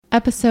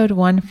episode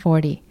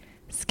 140,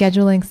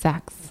 Scheduling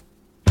Sex.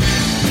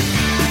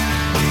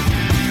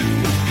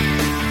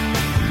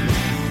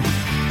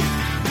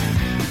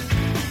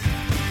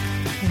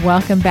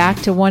 Welcome back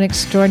to One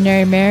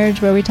Extraordinary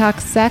Marriage, where we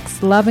talk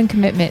sex, love, and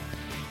commitment.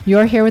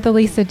 You're here with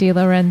Elisa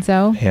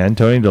DiLorenzo. And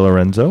Tony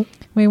DiLorenzo.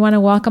 We want to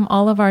welcome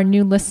all of our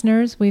new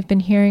listeners. We've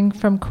been hearing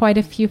from quite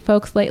a few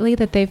folks lately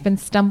that they've been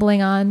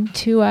stumbling on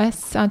to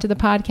us, onto the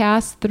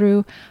podcast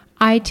through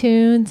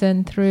iTunes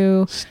and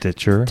through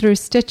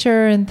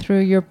Stitcher and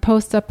through your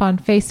posts up on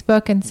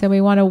Facebook. And so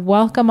we want to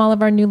welcome all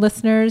of our new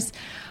listeners.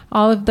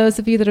 All of those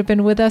of you that have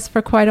been with us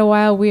for quite a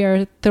while, we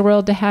are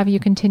thrilled to have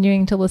you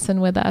continuing to listen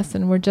with us.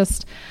 And we're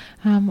just,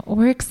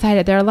 we're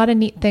excited. There are a lot of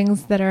neat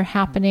things that are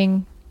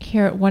happening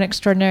here at One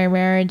Extraordinary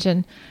Marriage.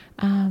 And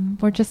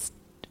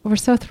we're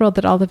so thrilled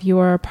that all of you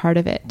are a part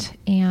of it.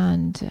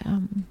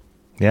 And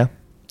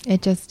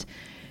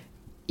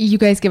you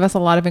guys give us a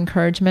lot of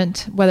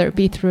encouragement, whether it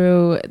be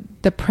through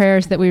the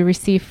prayers that we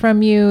receive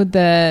from you,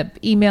 the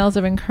emails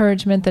of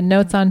encouragement, the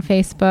notes on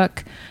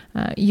Facebook.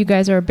 You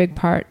guys are a big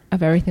part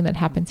of everything that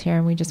happens here.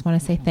 And we just want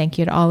to say thank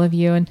you to all of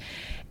you.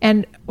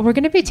 And we're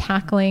going to be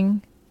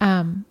tackling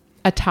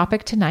a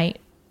topic tonight,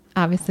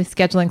 obviously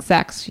scheduling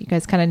sex. You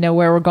guys kind of know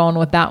where we're going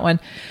with that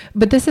one.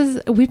 But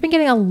we've been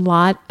getting a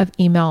lot of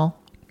email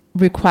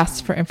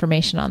requests for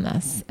information on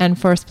this and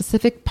for a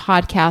specific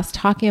podcast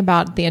talking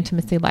about the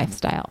intimacy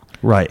lifestyle.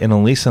 Right. And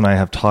Elisa and I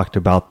have talked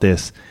about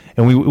this,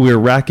 and we were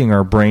racking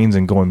our brains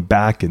and going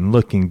back and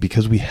looking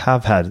because we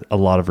have had a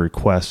lot of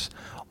requests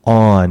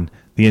on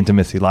the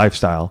intimacy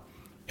lifestyle,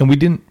 and we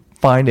didn't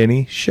find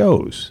any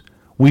shows.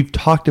 We've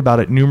talked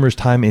about it numerous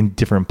times in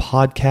different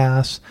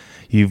podcasts.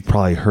 You've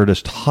probably heard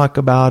us talk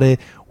about it.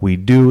 We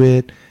do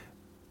it,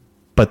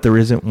 but there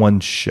isn't one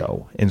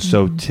show. And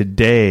so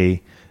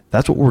today,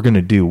 that's what we're going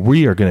to do.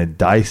 We are going to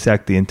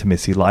dissect the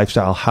intimacy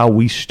lifestyle, how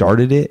we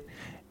started it,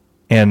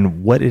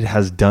 and what it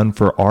has done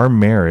for our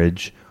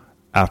marriage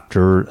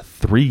after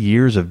 3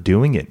 years of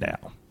doing it now.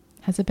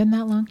 Has it been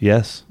that long?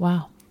 Yes.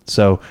 Wow.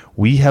 So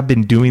we have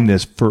been doing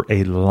this for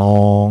a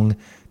long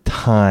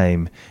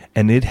time,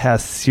 and it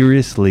has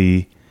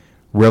seriously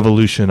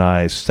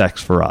revolutionized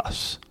sex for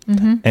us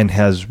and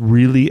has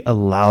really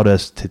allowed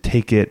us to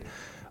take it,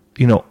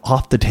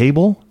 off the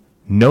table,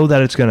 know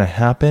that it's going to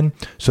happen.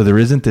 So there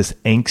isn't this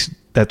angst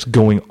that's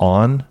going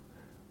on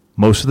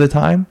most of the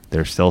time.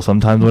 There's still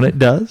sometimes when it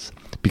does,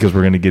 because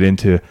we're going to get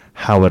into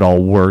how it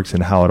all works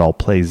and how it all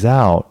plays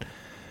out.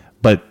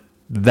 But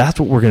that's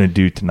what we're going to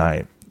do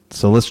tonight.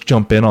 So let's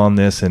jump in on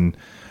this, and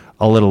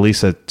I'll let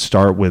Elisa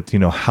start with,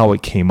 how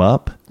it came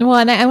up. Well,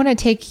 and I want to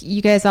take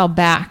you guys all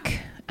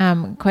back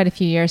quite a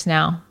few years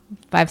now,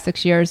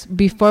 5-6 years,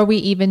 before we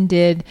even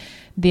did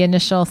the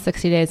initial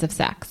 60 days of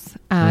sex.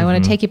 I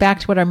want to take you back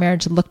to what our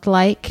marriage looked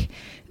like.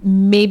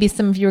 Maybe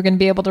some of you are going to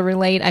be able to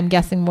relate. I'm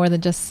guessing more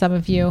than just some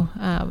of you.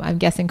 I'm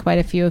guessing quite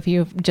a few of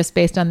you, just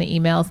based on the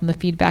emails and the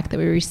feedback that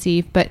we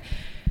received. But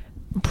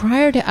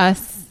prior to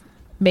us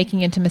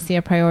making intimacy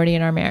a priority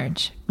in our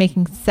marriage,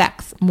 making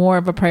sex more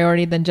of a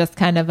priority than just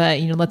kind of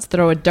let's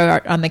throw a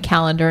dart on the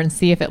calendar and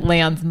see if it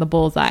lands in the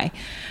bullseye.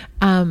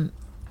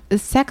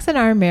 Sex in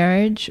our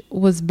marriage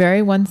was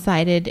very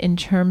one-sided in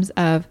terms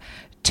of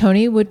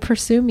Tony would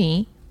pursue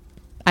me.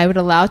 I would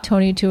allow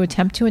Tony to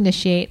attempt to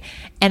initiate,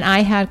 and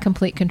I had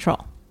complete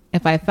control.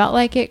 If I felt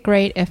like it,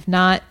 great. If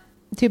not,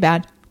 too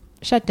bad.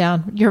 Shut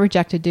down. You're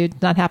rejected, dude.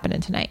 It's not happening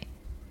tonight.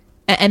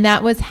 And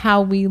that was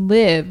how we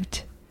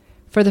lived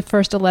for the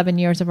first 11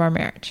 years of our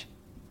marriage.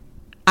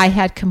 I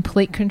had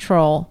complete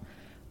control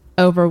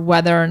over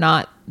whether or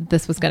not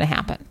this was going to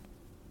happen.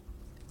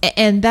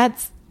 And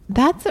that's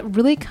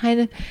really kind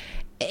of,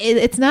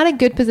 it's not a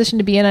good position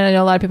to be in. And I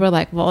know a lot of people are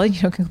like, well,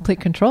 complete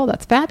control.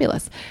 That's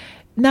fabulous.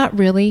 Not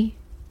really.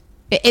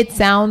 It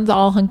sounds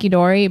all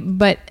hunky-dory,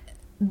 but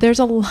there's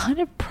a lot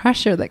of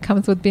pressure that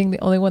comes with being the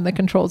only one that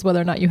controls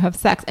whether or not you have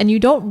sex. And you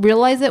don't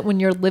realize it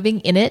when you're living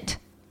in it.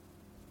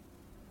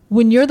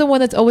 When you're the one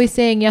that's always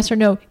saying yes or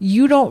no,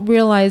 you don't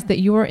realize that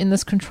you are in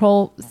this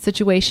control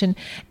situation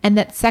and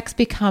that sex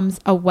becomes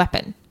a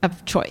weapon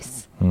of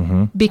choice.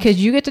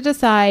 Because you get to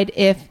decide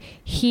if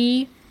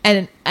he,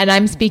 and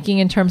I'm speaking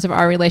in terms of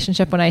our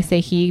relationship when I say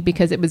he,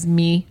 because it was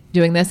me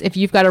doing this. If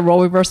you've got a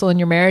role reversal in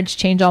your marriage,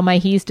 change all my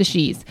he's to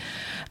she's.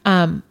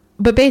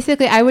 But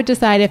basically, I would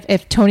decide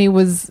if Tony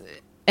was,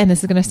 and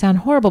this is going to sound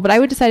horrible, but I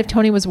would decide if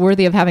Tony was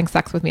worthy of having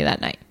sex with me that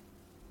night.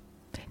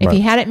 If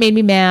he hadn't made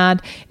me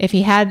mad, if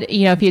he had,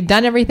 if he had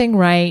done everything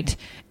right,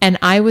 and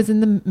I was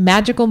in the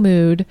magical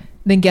mood,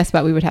 then guess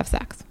what? We would have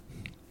sex.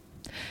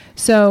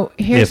 So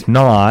if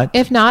not,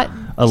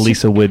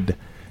 Elisa would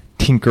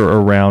tinker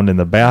around in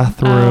the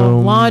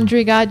bathroom.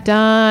 Laundry got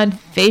done,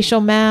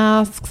 facial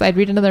masks. I'd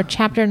read another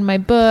chapter in my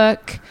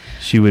book.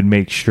 She would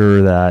make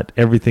sure that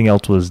everything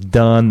else was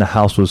done. The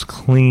house was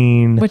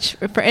clean. Which,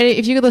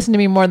 if you could listen to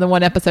me more than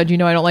one episode, I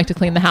don't like to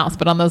clean the house.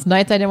 But on those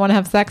nights I didn't want to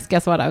have sex,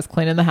 guess what? I was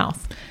cleaning the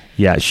house.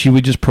 Yeah, she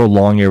would just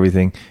prolong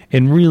everything.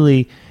 And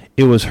really,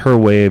 it was her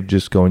way of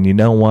just going, you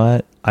know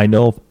what? I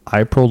know if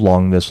I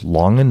prolong this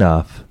long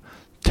enough,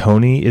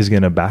 Tony is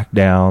going to back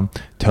down.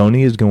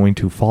 Tony is going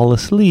to fall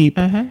asleep,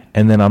 and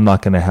then I'm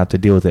not going to have to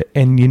deal with it.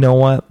 And you know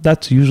what?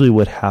 That's usually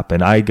what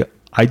happened.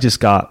 I just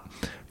got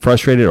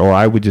frustrated, or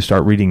I would just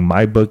start reading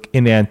my book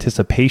in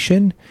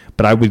anticipation,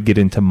 but I would get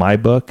into my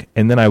book,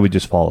 and then I would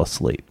just fall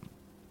asleep.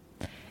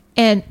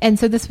 And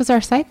so this was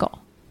our cycle.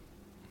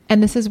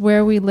 And this is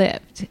where we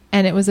lived.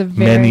 And it was a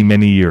very...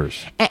 Many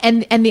years.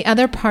 And the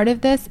other part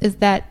of this is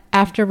that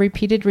after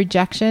repeated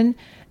rejection,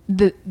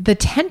 the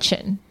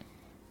tension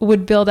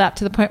would build up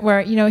to the point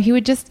where, Tony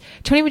would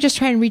just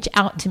try and reach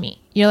out to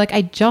me. Like,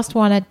 I just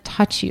want to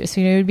touch you.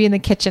 So, he would be in the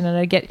kitchen and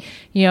I'd get,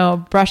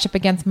 brushed up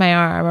against my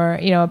arm, or,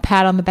 a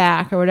pat on the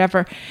back or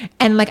whatever.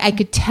 And like, I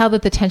could tell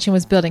that the tension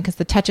was building because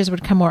the touches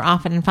would come more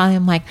often. And finally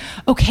I'm like,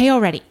 okay,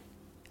 already.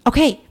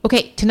 Okay.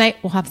 Tonight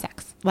we'll have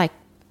sex. Like,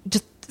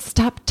 just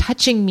stop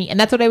touching me. And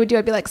that's what I would do.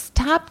 I'd be like,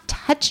 stop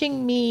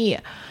touching me.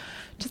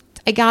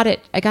 I got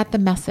it. I got the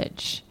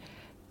message.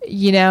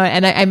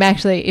 And I'm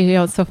actually,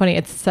 it's so funny.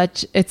 It's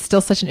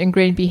still such an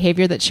ingrained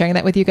behavior that sharing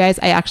that with you guys,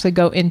 I actually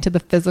go into the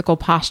physical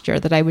posture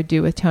that I would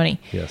do with Tony.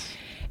 Yes.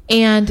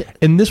 And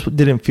this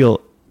didn't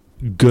feel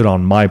good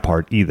on my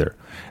part either.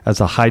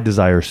 As a high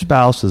desire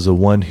spouse, as the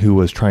one who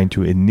was trying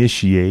to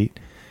initiate,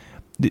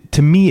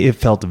 to me, it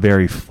felt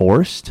very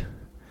forced.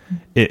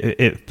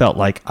 It felt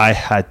like I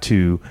had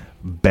to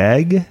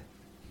beg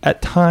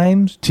at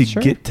times to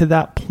get to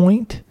that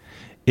point.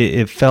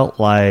 It felt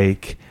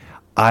like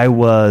I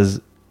was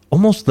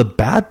almost the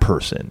bad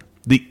person,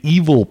 the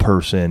evil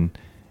person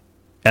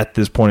at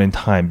this point in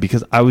time,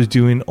 because I was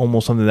doing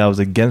almost something that was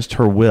against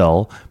her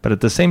will. But at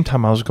the same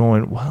time, I was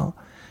going, well,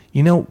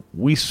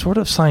 we sort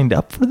of signed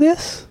up for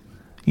this.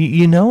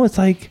 It's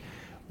like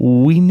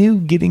we knew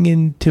getting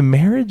into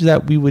marriage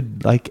that we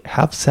would like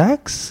have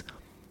sex.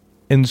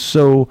 And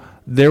so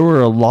there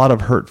were a lot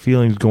of hurt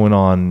feelings going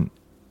on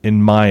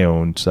in my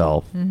own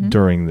self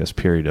during this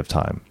period of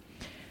time.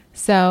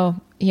 So,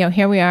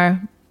 here we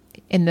are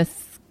in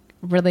this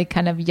really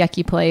kind of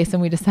yucky place,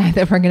 and we decide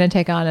that we're going to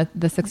take on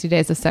the 60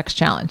 Days of Sex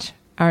Challenge.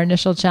 Our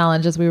initial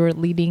challenge is we were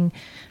leading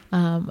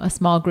a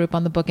small group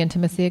on the book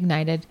Intimacy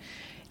Ignited.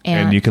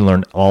 And you can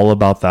learn all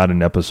about that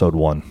in episode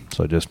 1.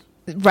 So just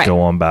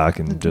go on back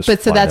and just...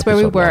 But so that's where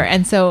we were. 1.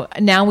 And so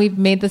now we've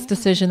made this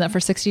decision that for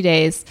 60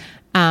 days,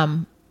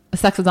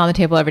 sex is on the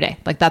table every day.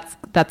 Like that's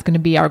going to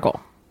be our goal.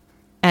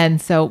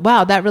 And so,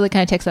 wow, that really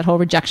kind of takes that whole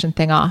rejection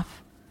thing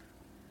off.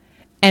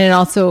 And it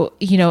also,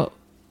 it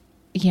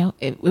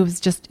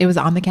was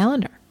on the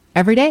calendar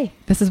every day.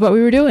 This is what we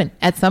were doing.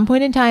 At some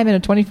point in time in a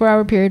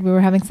 24-hour period, we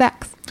were having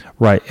sex.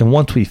 Right. And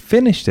once we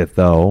finished it,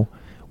 though,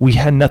 we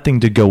had nothing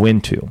to go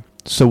into.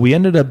 So we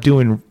ended up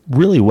doing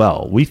really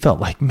well. We felt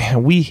like,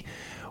 man, we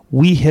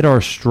hit our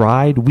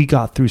stride. We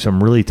got through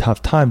some really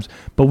tough times,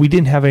 but we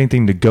didn't have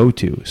anything to go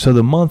to. So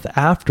the month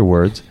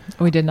afterwards,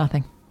 we did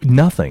nothing.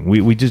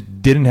 We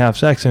just didn't have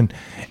sex, and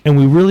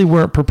we really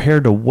weren't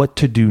prepared to what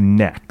to do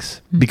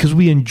next, because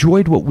we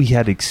enjoyed what we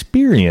had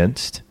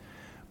experienced,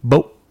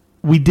 but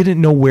we didn't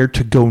know where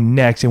to go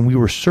next, and we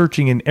were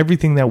searching, and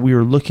everything that we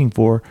were looking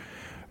for,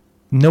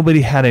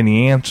 nobody had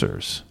any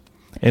answers.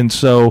 And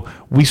so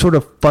we sort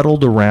of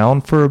fuddled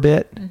around for a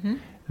bit.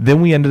 Then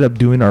we ended up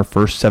doing our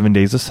first 7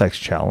 Days of Sex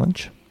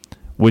Challenge,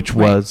 which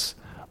was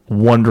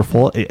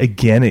wonderful.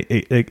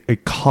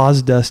 It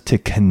caused us to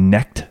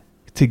connect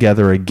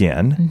together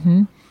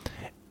again.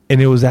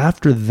 And it was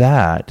after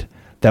that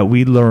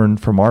we learned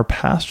from our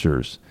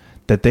pastors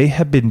that they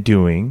had been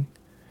doing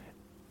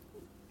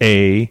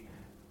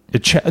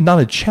not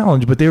a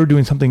challenge, but they were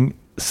doing something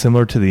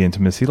similar to the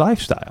intimacy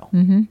lifestyle.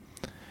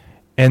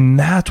 And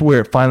that's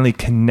where it finally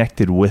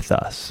connected with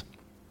us.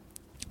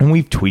 And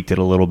we've tweaked it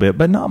a little bit,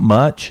 but not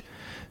much.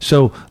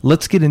 So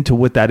let's get into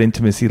what that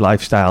intimacy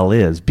lifestyle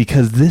is,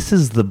 because this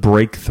is the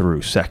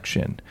breakthrough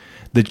section.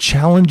 The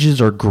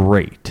challenges are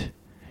great.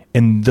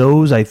 And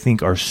those, I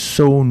think, are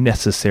so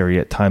necessary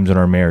at times in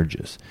our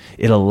marriages.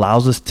 It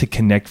allows us to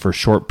connect for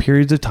short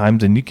periods of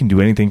times, and you can do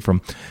anything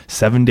from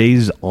 7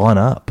 days on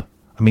up.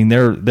 I mean,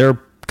 there are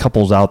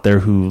couples out there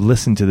who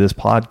listen to this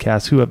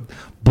podcast who have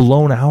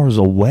blown hours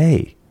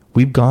away.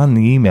 We've gotten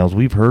the emails,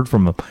 we've heard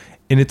from them,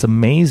 and it's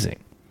amazing.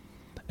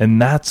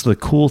 And that's the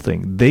cool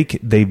thing.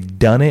 They've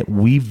done it,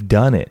 we've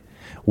done it.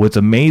 What's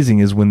amazing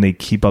is when they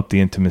keep up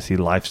the intimacy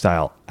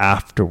lifestyle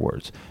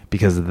afterwards,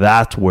 because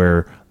that's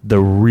where the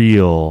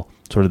real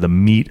sort of the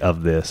meat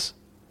of this,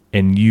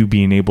 and you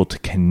being able to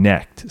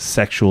connect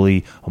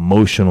sexually,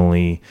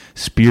 emotionally,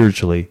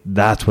 spiritually,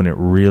 that's when it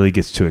really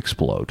gets to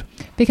explode.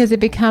 Because it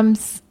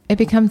becomes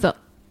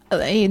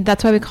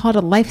that's why we call it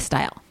a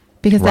lifestyle,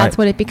 because that's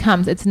what it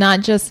becomes. It's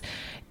not just,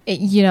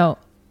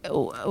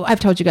 I've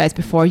told you guys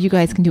before, you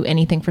guys can do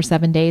anything for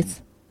 7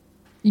 days.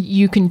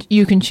 You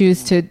can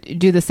choose to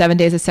do the 7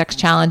 Days of Sex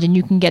Challenge, and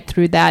you can get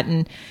through that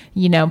and,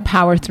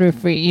 power through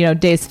for,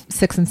 days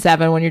 6 and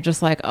 7 when you're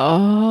just like,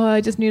 oh,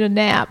 I just need a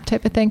nap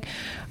type of thing.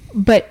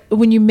 But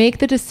when you make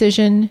the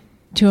decision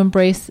to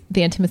embrace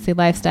the intimacy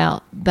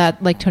lifestyle,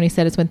 that, like Tony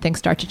said, is when things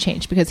start to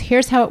change. Because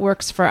here's how it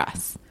works for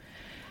us.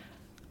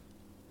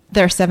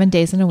 There are 7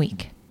 days in a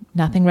week.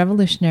 Nothing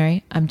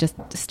revolutionary. I'm just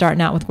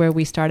starting out with where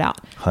we start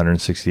out.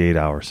 168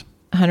 hours.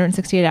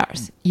 168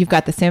 hours. You've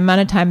got the same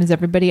amount of time as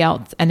everybody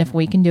else. And if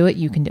we can do it,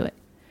 you can do it.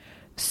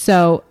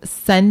 So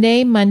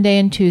Sunday, Monday,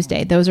 and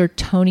Tuesday, those are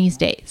Tony's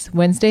days.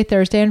 Wednesday,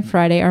 Thursday, and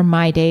Friday are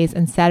my days.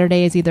 And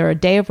Saturday is either a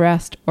day of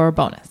rest or a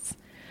bonus.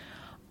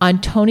 On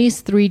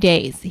Tony's 3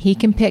 days, he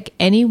can pick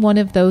any one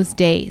of those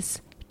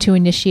days to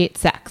initiate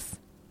sex.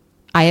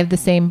 I have the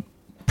same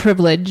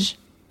privilege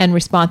and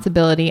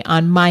responsibility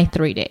on my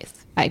 3 days.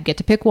 I get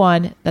to pick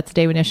one. That's the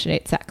day we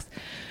initiate sex.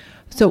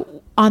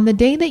 So on the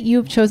day that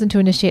you've chosen to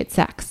initiate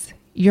sex,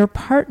 your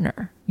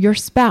partner, your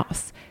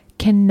spouse,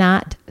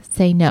 cannot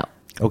say no.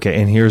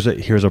 Okay, and here's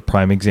a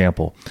prime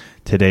example.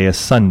 Today is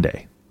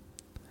Sunday.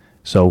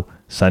 So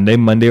Sunday,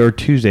 Monday, or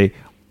Tuesday,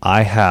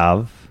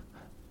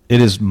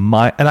 it is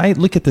my, and I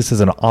look at this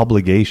as an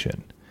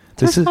obligation.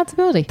 It's a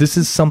responsibility. This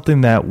is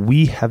something that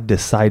we have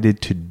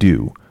decided to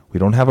do. We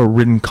don't have a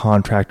written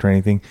contract or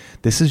anything.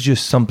 This is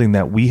just something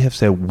that we have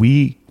said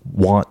we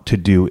want to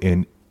do,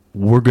 and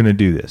we're going to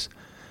do this.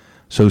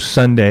 So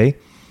Sunday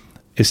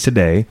is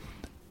today.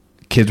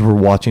 Kids were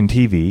watching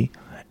TV,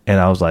 and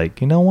I was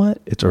like, you know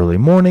what? It's early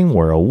morning.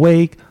 We're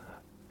awake.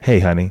 Hey,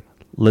 honey,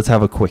 let's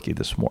have a quickie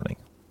this morning.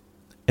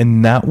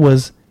 And that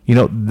was,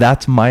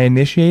 that's my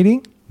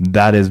initiating.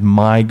 That is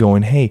my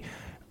going, hey,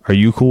 are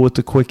you cool with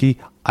the quickie?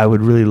 I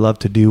would really love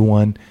to do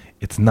one.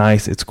 It's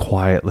nice. It's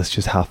quiet. Let's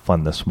just have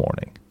fun this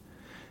morning.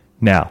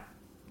 Now,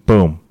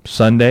 boom,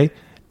 Sunday,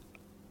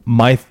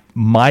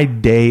 my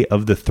day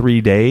of the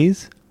 3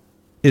 days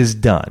is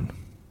done.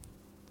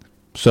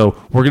 So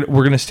we're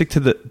gonna stick to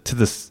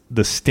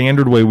the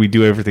standard way we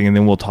do everything, and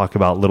then we'll talk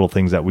about little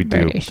things that we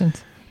do,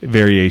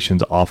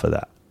 variations off of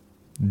that.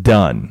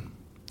 Done.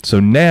 So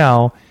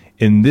now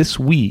in this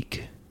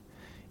week,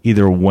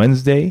 either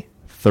Wednesday,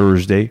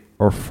 Thursday,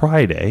 or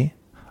Friday,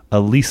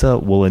 Elisa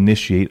will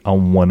initiate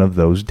on one of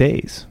those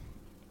days.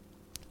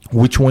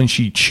 Which one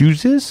she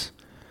chooses,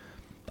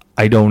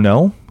 I don't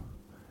know.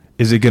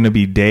 Is it going to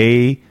be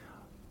day,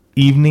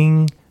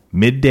 evening,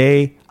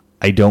 midday?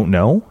 I don't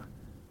know.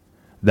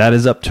 That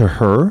is up to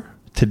her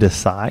to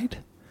decide.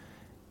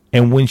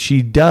 And when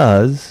she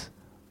does,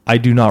 I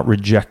do not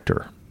reject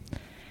her.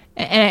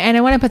 And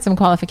I want to put some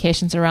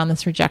qualifications around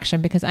this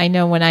rejection, because I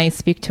know when I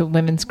speak to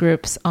women's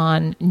groups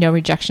on no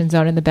rejection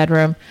zone in the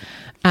bedroom,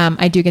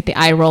 I do get the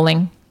eye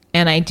rolling,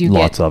 and I do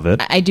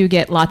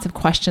get lots of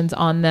questions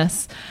on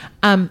this.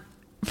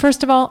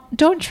 First of all,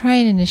 don't try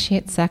and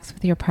initiate sex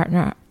with your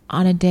partner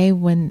on a day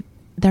when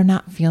they're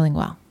not feeling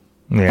well.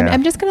 Yeah.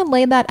 I'm just going to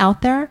lay that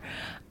out there.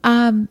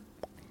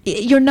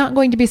 You're not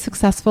going to be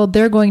successful.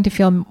 They're going to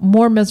feel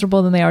more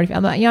miserable than they already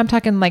feel. I'm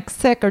talking like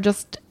sick, or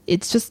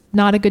it's just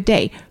not a good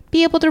day.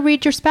 Be able to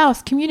read your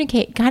spouse,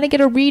 communicate, kind of get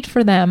a read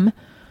for them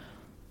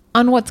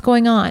on what's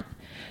going on.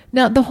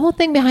 Now, the whole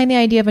thing behind the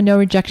idea of a no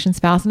rejection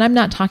spouse, and I'm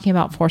not talking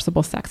about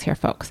forcible sex here,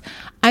 folks.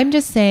 I'm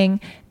just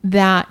saying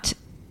that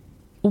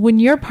when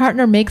your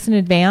partner makes an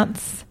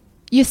advance,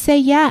 you say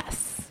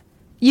yes.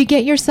 You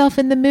get yourself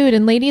in the mood.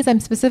 And ladies, I'm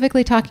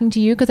specifically talking to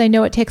you because I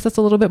know it takes us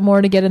a little bit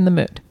more to get in the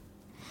mood.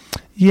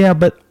 Yeah,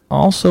 but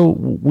also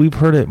we've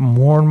heard it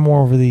more and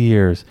more over the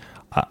years.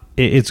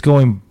 It's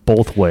going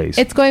both ways.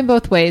 It's going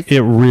both ways. It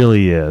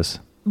really is.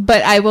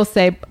 But I will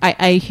say,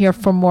 I hear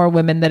from more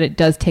women that it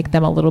does take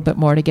them a little bit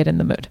more to get in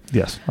the mood.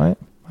 Yes, I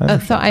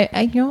so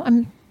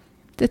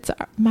it's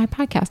my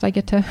podcast. I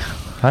get to.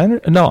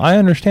 I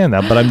understand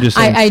that, but I'm just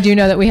saying. I do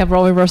know that we have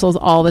role reversals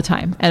all the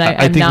time, and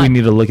I think we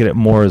need to look at it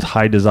more as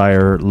high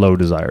desire, low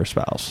desire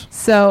spouse.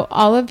 So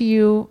all of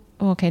you.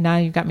 Okay, now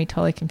you've got me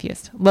totally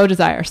confused. Low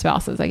desire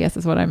spouses, I guess,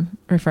 is what I'm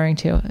referring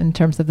to in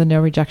terms of the no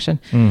rejection.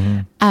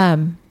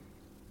 Mm-hmm.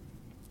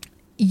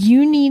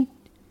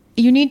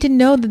 You need to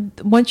know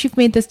that once you've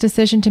made this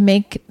decision to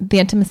make the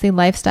intimacy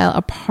lifestyle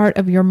a part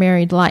of your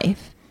married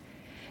life,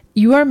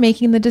 you are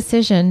making the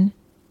decision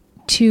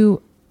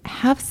to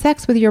have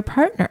sex with your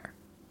partner.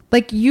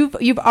 Like you've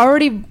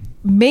already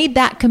made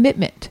that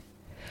commitment.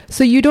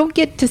 So you don't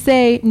get to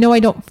say, no, I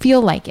don't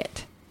feel like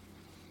it.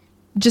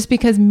 Just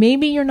because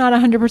maybe you're not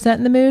 100%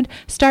 in the mood,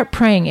 start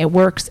praying. It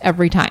works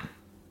every time.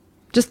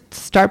 Just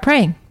start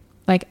praying.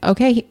 Like,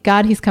 okay,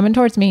 God, he's coming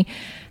towards me.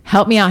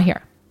 Help me out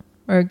here.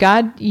 Or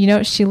God,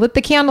 she lit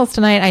the candles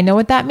tonight. I know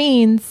what that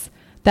means.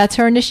 That's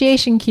her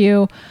initiation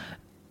cue.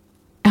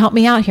 Help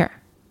me out here.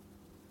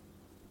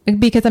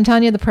 Because I'm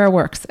telling you, the prayer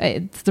works.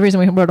 It's the reason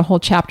we wrote a whole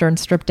chapter and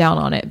stripped down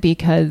on it,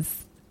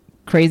 because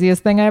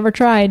craziest thing I ever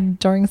tried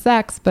during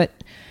sex, but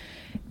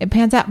it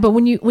pans out. But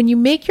when you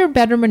make your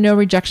bedroom a no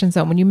rejection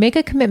zone, when you make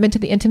a commitment to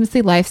the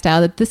intimacy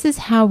lifestyle, that this is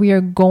how we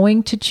are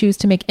going to choose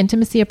to make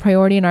intimacy a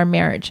priority in our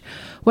marriage,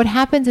 what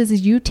happens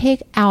is you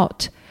take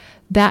out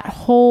that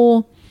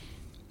whole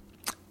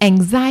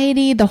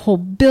anxiety, the whole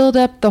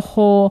buildup, the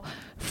whole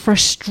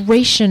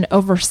frustration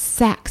over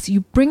sex.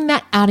 You bring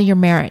that out of your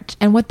marriage.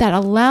 And what that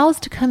allows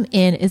to come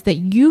in is that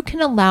you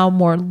can allow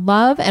more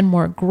love and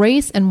more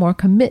grace and more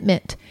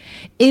commitment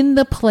in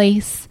the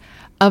place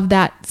of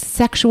that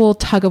sexual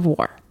tug of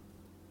war.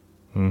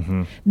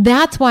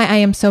 That's why I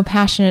am so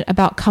passionate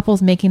about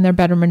couples making their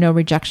bedroom a no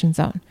rejection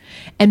zone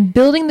and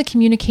building the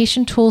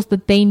communication tools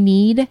that they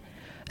need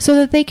so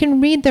that they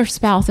can read their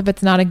spouse if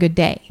it's not a good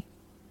day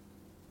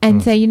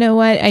and say, you know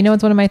what, I know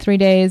it's one of my 3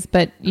 days,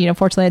 but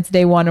fortunately it's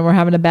day 1 and we're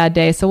having a bad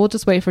day. So we'll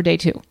just wait for day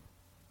 2.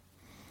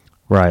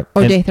 Right.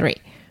 Or day 3.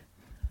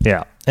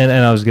 Yeah. And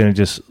I was going to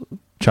just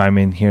chime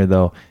in here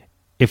though.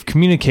 If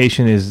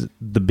communication is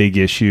the big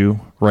issue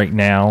right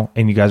now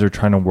and you guys are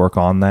trying to work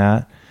on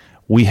that,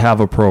 we have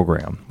a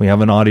program. We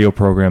have an audio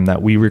program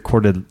that we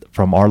recorded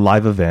from our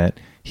live event,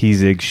 He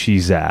Zigs, She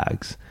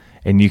Zags.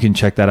 And you can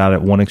check that out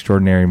at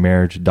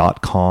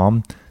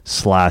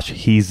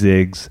oneextraordinarymarriage.com/He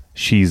Zigs,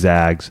 She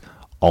Zags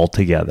all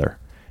together.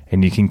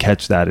 And you can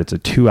catch that. It's a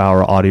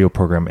 2-hour audio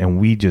program, and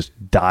we just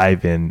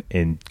dive in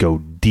and go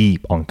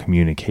deep on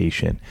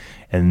communication.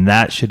 And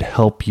that should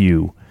help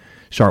you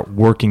start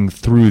working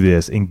through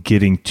this and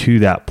getting to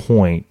that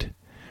point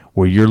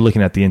where you're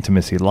looking at the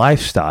intimacy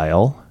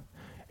lifestyle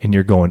and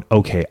you're going,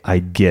 okay, I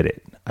get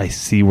it. I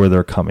see where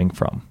they're coming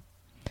from.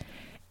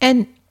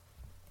 And,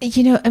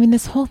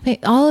 this whole thing,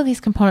 all of these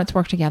components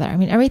work together.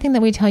 Everything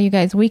that we tell you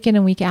guys week in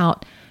and week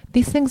out,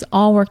 these things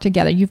all work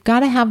together. You've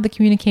got to have the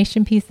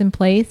communication piece in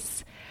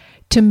place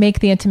to make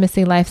the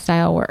intimacy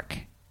lifestyle work,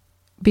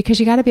 because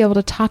you got to be able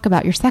to talk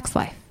about your sex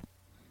life.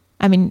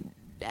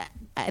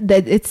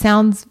 It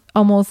sounds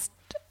almost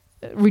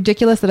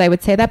ridiculous that I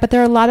would say that, but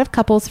there are a lot of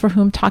couples for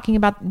whom talking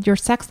about your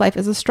sex life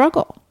is a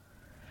struggle.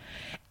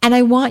 And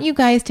I want you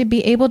guys to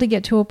be able to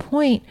get to a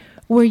point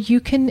where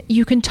you can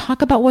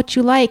talk about what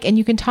you like and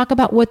you can talk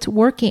about what's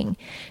working.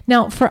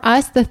 Now, for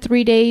us, the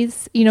 3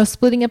 days,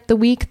 splitting up the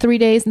week, 3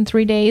 days and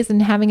 3 days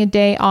and having a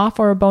day off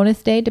or a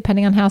bonus day,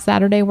 depending on how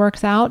Saturday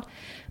works out,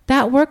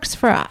 that works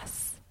for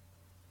us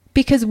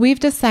because we've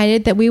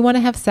decided that we want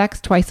to have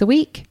sex twice a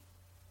week.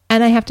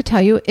 And I have to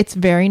tell you, it's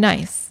very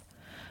nice.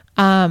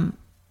 Some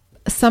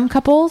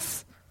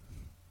couples,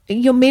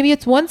 maybe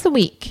it's once a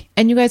week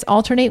and you guys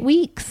alternate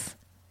weeks.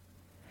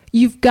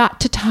 You've got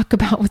to talk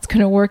about what's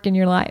going to work in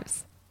your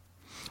lives.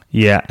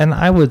 Yeah. And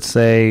I would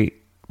say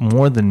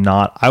more than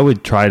not, I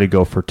would try to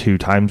go for 2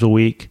 times a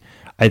week.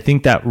 I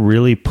think that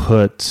really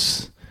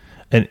puts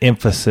an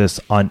emphasis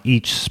on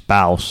each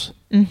spouse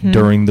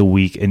during the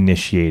week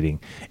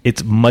initiating.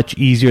 It's much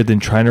easier than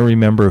trying to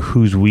remember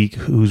whose week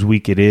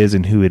it is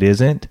and who it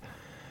isn't.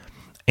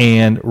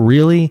 And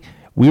really,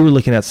 we were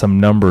looking at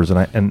some numbers,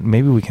 and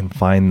maybe we can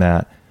find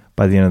that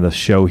by the end of the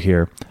show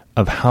here,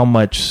 of how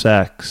much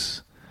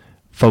sex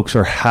folks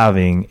are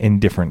having in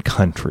different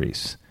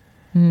countries.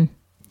 Do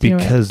you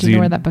know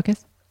where that book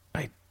is?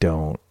 I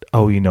don't.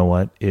 Oh, you know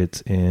what? I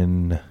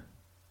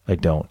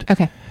don't.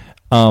 Okay.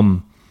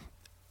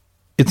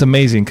 It's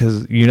amazing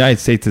because the United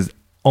States is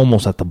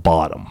almost at the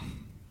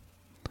bottom.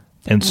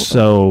 And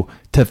so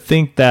to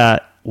think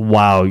that,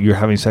 wow, you're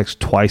having sex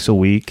twice a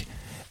week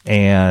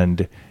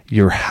and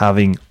you're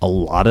having a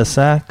lot of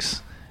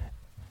sex,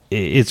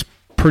 it's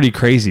pretty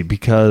crazy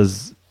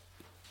because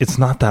it's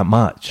not that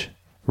much.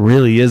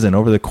 Really isn't.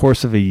 Over the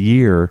course of a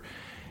year,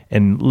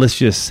 and let's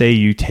just say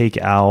you take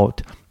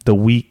out the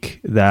week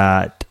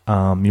that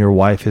your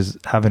wife is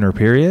having her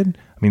period.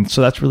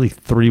 So that's really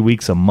 3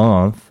 weeks a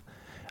month.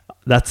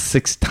 That's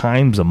 6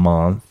 times a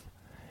month.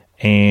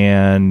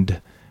 And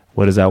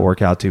what does that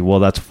work out to? Well,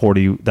 that's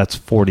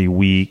 40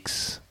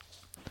 weeks.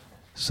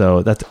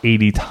 So that's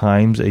 80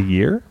 times a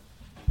year,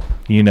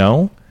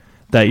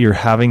 that you're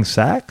having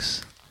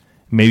sex.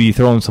 Maybe you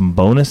throw in some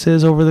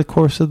bonuses over the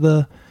course of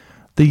the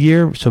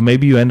year. So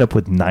maybe you end up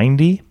with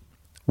 90,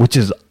 which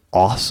is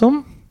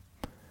awesome.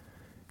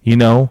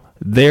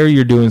 There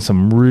you're doing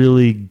some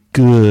really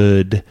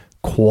good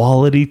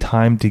quality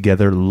time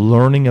together,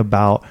 learning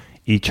about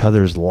each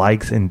other's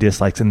likes and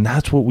dislikes. And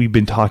that's what we've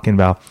been talking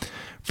about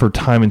for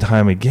time and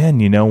time again,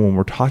 when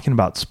we're talking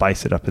about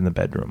spice it up in the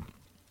bedroom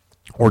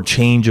or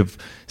change of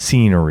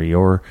scenery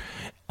or,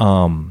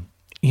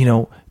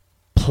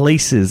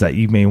 places that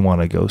you may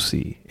want to go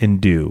see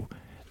and do.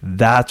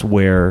 That's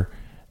where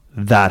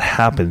that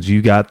happens.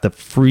 You got the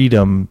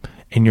freedom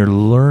and you're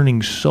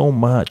learning so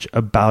much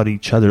about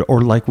each other.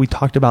 Or like we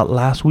talked about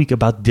last week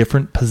about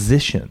different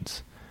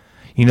positions.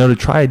 To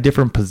try a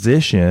different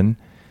position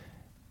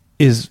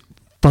is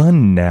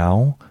fun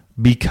now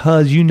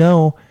because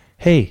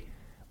hey,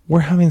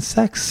 we're having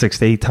sex 6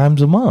 to 8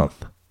 times a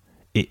month.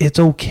 It's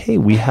okay.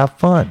 We have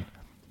fun.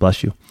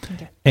 Bless you.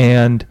 Okay.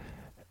 And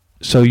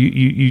so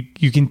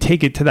you can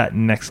take it to that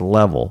next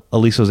level.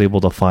 Elisa was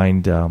able to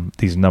find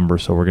these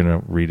numbers, so we're going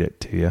to read it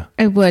to you.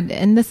 I would,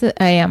 and this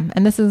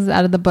is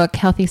out of the book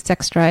Healthy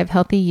Sex Drive,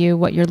 Healthy You: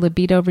 What Your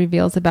Libido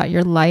Reveals About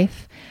Your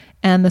Life,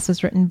 and this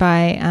was written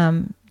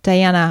by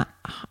Diana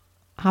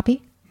Hoppe,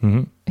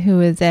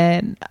 who is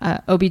an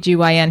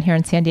OBGYN here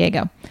in San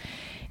Diego,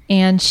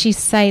 and she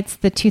cites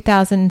the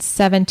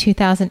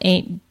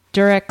 2007-2008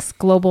 Durex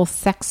Global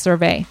Sex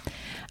Survey.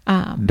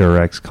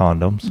 Durex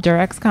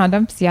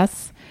condoms,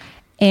 yes.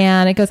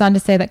 And it goes on to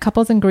say that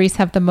couples in Greece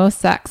have the most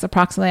sex,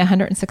 approximately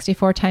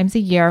 164 times a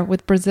year,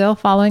 with Brazil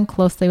following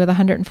closely with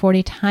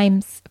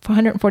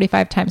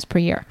 145 times per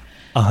year.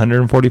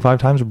 145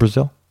 times in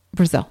Brazil?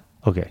 Brazil.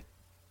 Okay.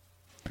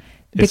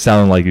 It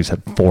sounded like you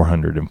said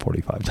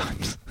 445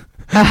 times.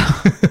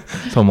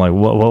 So I'm like,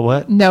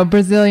 what? No,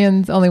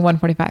 Brazilians only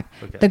 145.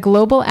 Okay. The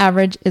global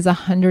average is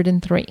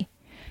 103.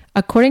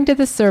 According to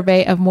the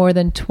survey of more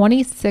than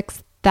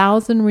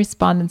 26,000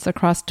 respondents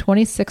across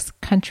 26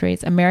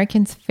 countries,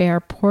 Americans fare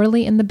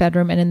poorly in the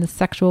bedroom and in the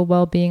sexual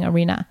well-being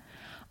arena.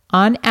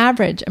 On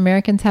average,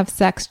 Americans have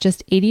sex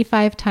just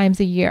 85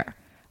 times a year,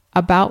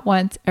 about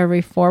once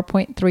every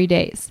 4.3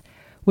 days,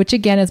 which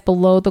again is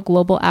below the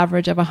global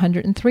average of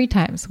 103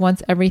 times,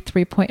 once every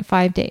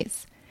 3.5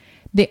 days.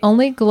 The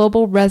only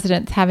global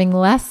residents having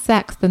less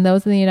sex than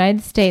those in the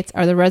United States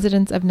are the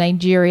residents of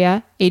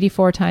Nigeria,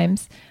 84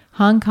 times,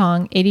 Hong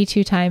Kong,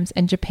 82 times,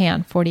 and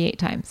Japan, 48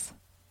 times.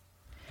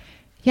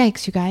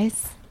 Yikes, you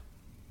guys.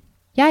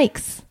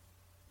 Yikes.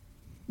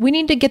 We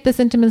need to get this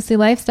intimacy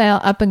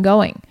lifestyle up and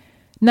going.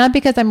 Not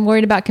because I'm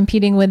worried about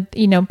competing with,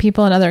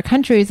 people in other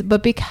countries,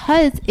 but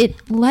because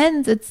it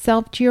lends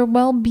itself to your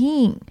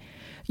well-being.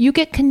 You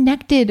get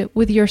connected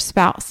with your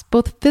spouse,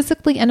 both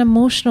physically and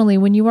emotionally,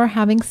 when you are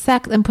having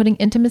sex and putting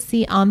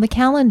intimacy on the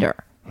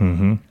calendar.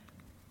 Mm-hmm.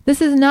 This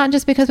is not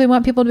just because we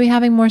want people to be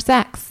having more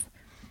sex.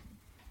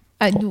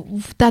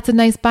 That's a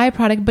nice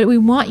byproduct, but we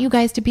want you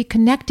guys to be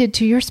connected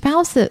to your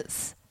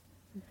spouses.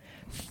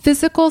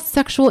 Physical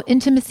sexual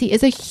intimacy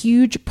is a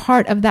huge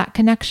part of that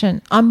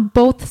connection on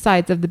both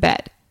sides of the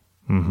bed.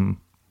 Mm-hmm.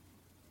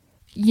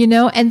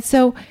 And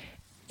so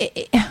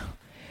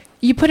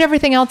you put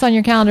everything else on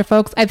your calendar,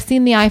 folks. I've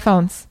seen the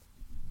iPhones.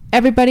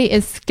 Everybody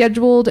is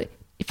scheduled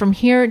from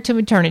here to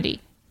eternity.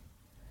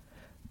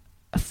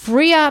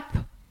 Free up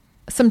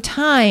some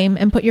time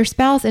and put your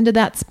spouse into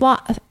that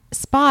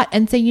spot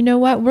and say, you know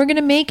what? We're going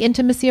to make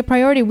intimacy a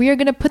priority. We are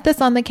going to put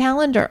this on the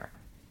calendar.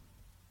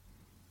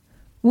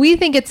 We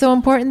think it's so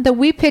important that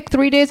we pick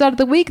 3 days out of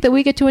the week that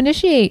we get to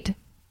initiate.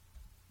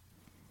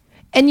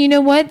 And you know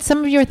what?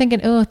 Some of you are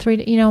thinking, and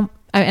I'm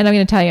going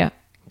to tell you,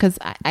 because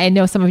I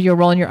know some of you are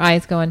rolling your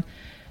eyes going,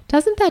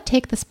 doesn't that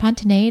take the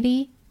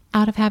spontaneity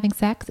out of having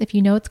sex if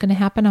you know it's going to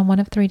happen on one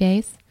of 3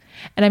 days?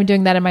 And I'm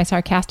doing that in my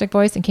sarcastic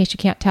voice in case you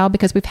can't tell,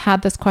 because we've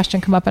had this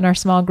question come up in our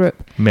small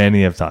group.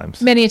 Many a time.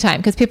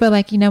 Because people are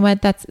like, you know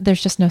what?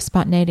 There's just no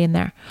spontaneity in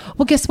there.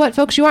 Well, guess what,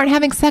 folks? You aren't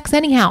having sex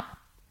anyhow.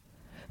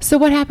 So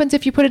what happens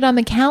if you put it on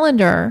the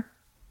calendar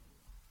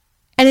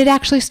and it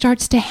actually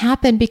starts to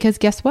happen? Because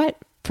guess what?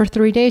 For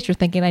 3 days, you're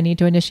thinking, I need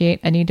to initiate.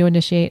 And then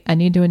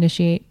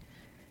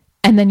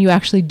you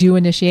actually do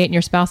initiate, and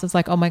your spouse is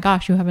like, oh my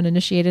gosh, you haven't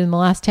initiated in the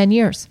last 10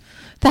 years.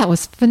 That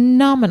was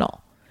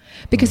phenomenal.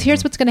 Because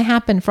here's what's going to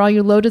happen for all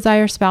you low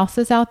desire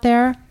spouses out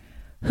there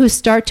who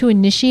start to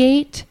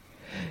initiate.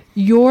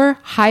 Your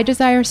high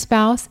desire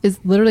spouse is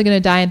literally going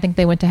to die and think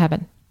they went to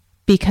heaven,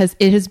 because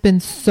it has been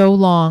so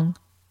long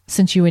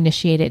since you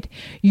initiated.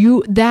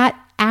 That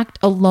act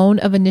alone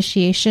of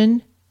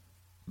initiation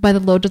by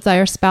the low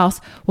desire spouse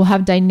will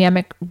have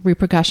dynamic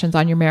repercussions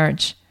on your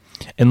marriage.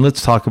 And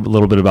let's talk a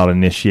little bit about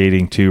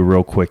initiating too,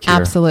 real quick here.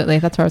 Absolutely.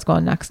 That's where I was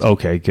going next.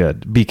 Okay,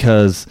 good.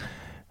 Because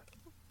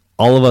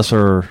all of us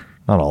are,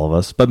 not all of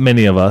us, but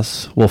many of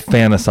us will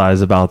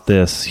fantasize about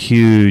this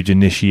huge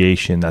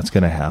initiation that's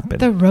going to happen.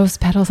 The rose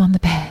petals on the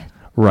bed.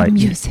 Right. The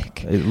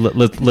music.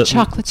 The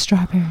chocolate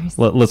strawberries.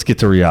 Let's get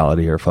to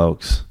reality here,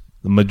 folks.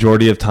 The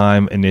majority of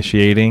time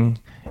initiating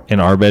in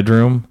our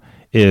bedroom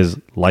is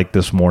like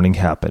this morning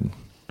happened.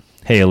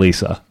 Hey,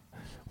 Elisa,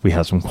 we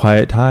have some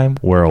quiet time.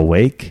 We're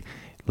awake.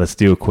 Let's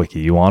do a quickie.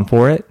 You on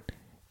for it?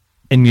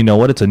 And you know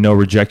what? It's a no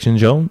rejection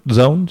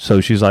zone. So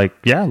she's like,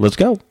 yeah, let's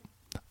go.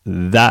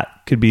 That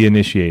could be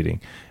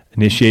initiating.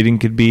 Initiating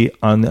could be,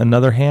 on the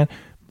other hand,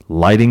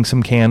 lighting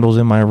some candles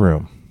in my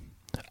room.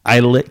 I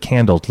lit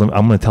candles. I'm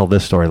going to tell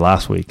this story.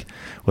 Last week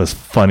was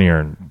funnier.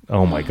 And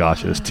oh my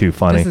gosh, it was too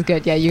funny. This is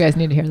good. Yeah, you guys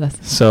need to hear this.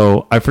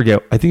 So I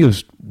forget. I think it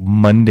was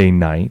Monday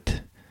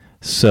night.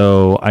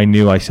 So I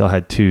knew I still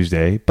had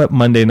Tuesday. But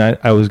Monday night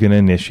I was going to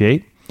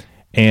initiate.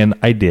 And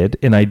I did.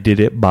 And I did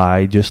it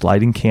by just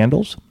lighting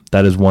candles.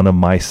 That is one of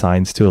my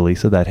signs to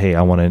Elisa that, hey,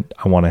 I want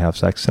to have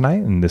sex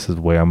tonight. And this is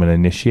the way I'm going to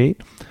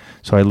initiate.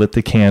 So I lit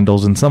the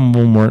candles. And some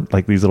of them weren't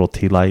like these little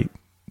tea light.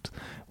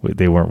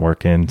 They weren't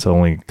working, so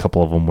only a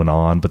couple of them went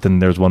on. But then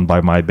there's one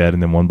by my bed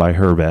and then one by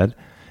her bed.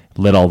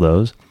 Lit all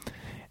those.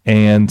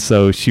 And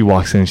so she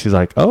walks in and she's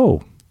like,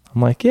 oh.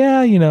 I'm like,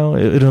 yeah,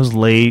 it was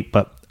late.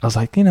 But I was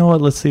like, you know what,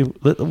 let's see.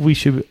 We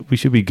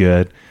should be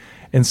good.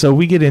 And so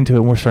we get into it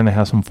and we're starting to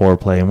have some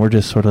foreplay. And we're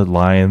just sort of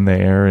lying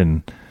there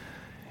and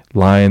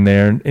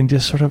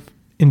just sort of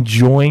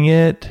enjoying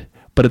it.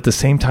 But at the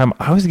same time,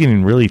 I was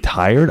getting really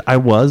tired. I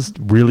was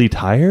really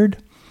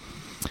tired.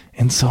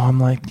 And so I'm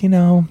like,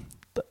 a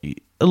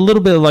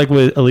little bit like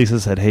what Elisa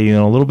said, hey,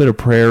 a little bit of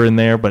prayer in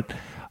there, but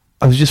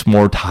I was just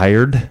more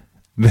tired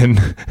than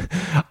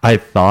I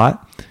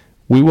thought.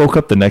 We woke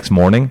up the next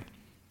morning.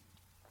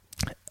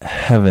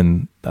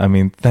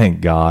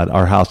 Thank God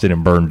our house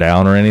didn't burn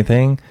down or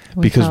anything,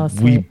 because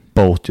we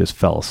both just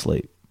fell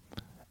asleep.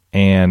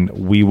 And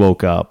we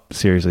woke up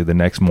seriously the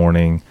next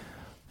morning.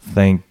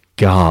 Thank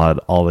God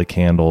all the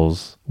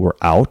candles were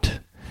out.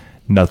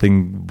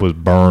 nothing was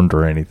burned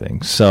or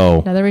anything.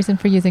 So another reason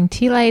for using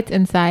tea lights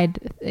inside,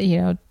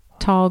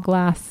 tall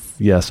glass.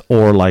 Yes.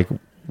 Or like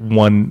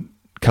one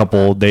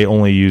couple, they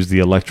only use the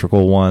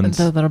electrical ones.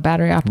 The little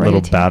battery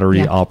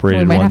operated.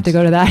 Operated we might ones. have to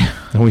go to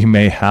that. We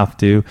may have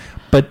to,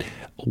 but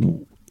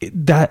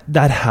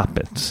that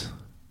happens.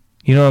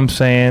 You know what I'm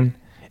saying?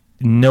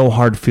 No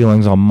hard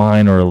feelings on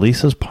mine or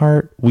Elisa's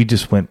part. We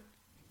just went,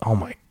 oh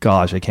my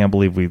gosh, I can't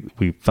believe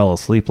we fell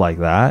asleep like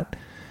that.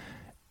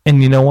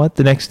 And you know what?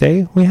 The next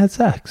day we had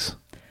sex.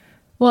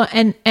 Well,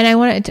 and I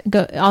wanted to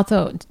go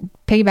also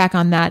piggyback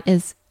on that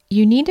is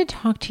you need to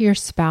talk to your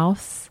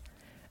spouse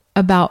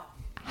about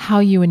how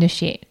you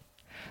initiate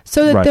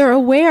so that they're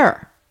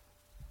aware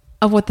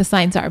of what the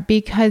signs are,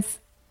 because,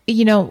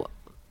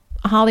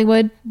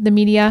 Hollywood, the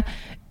media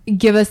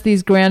give us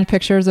these grand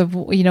pictures of,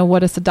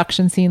 what a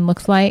seduction scene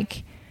looks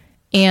like.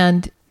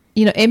 And,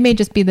 it may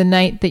just be the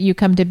night that you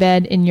come to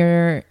bed in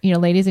your,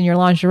 ladies, in your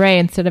lingerie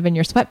instead of in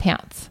your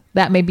sweatpants.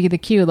 That may be the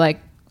cue, like,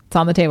 it's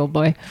on the table,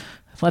 boy.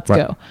 Let's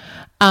go.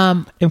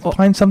 And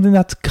find something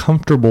that's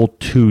comfortable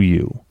to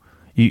you.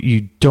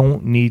 You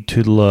don't need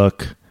to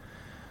look...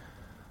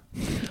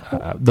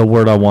 the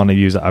word I want to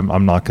use,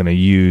 I'm not going to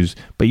use,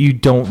 but you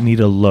don't need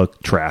to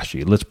look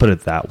trashy. Let's put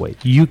it that way.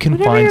 You can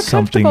find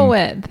something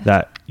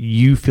that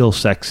you feel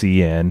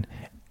sexy in,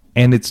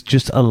 and it's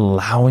just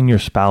allowing your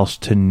spouse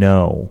to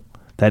know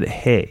that,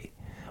 hey,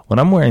 when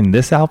I'm wearing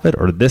this outfit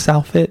or this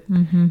outfit,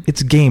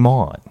 it's game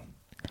on.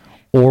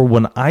 Or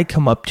when I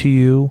come up to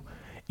you,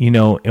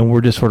 and we're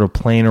just sort of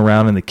playing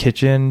around in the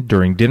kitchen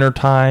during dinner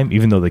time,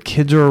 even though the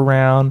kids are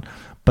around,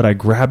 but I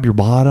grab your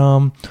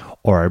bottom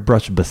or I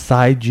brush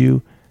beside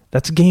you,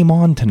 that's game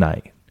on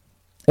tonight.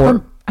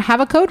 Or have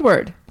a code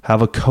word.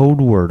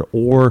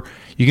 Or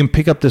you can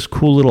pick up this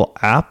cool little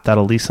app that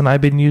Elisa and I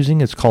have been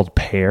using. It's called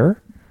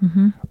Pair.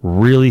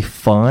 Really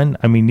fun.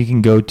 I mean, you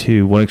can go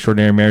to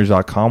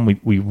oneextraordinarymarriage.com.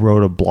 We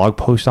wrote a blog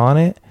post on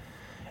it.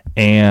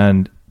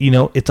 And,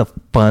 it's a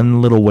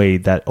fun little way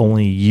that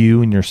only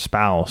you and your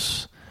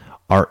spouse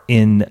are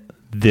in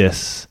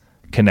this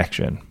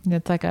connection.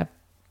 It's like a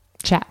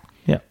chat.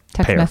 Yeah.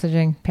 Text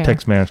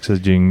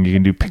messaging. You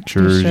can do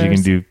pictures. You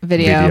can do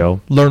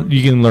video.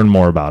 You can learn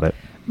more about it.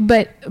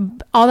 But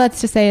all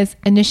that's to say is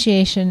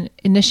initiating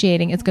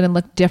is going to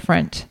look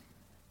different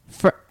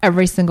for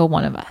every single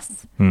one of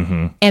us.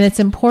 And it's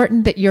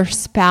important that your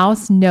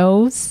spouse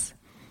knows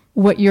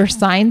what your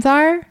signs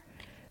are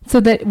so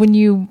that when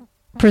you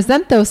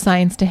present those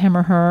signs to him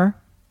or her,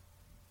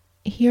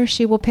 he or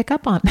she will pick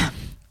up on them.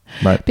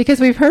 Right.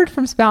 Because we've heard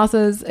from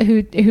spouses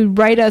who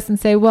write us and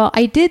say, well,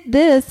 I did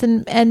this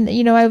and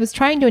I was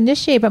trying to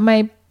initiate, but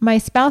my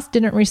spouse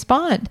didn't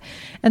respond.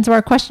 And so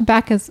our question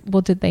back is,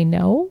 well, did they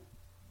know?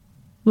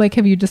 Like,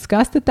 have you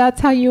discussed that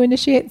that's how you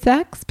initiate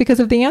sex?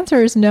 Because if the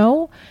answer is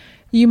no,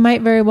 you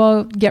might very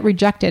well get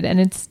rejected. And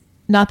it's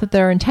not that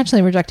they're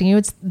intentionally rejecting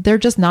you. They're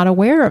just not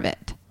aware of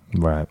it.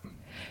 Right.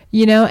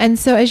 And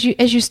so as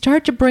you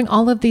start to bring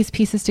all of these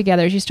pieces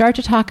together, as you start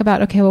to talk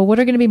about, okay, well, what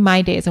are going to be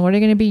my days and what are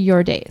going to be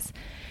your days?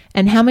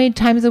 And how many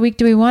times a week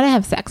do we want to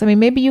have sex? I mean,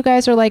 maybe you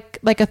guys are like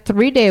a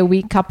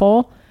 3-day-a-week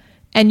couple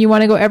and you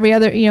want to go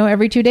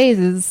every 2 days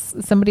is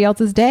somebody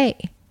else's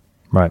day.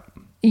 Right.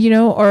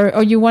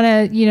 Or you want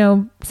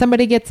to,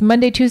 somebody gets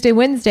Monday, Tuesday,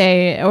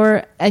 Wednesday,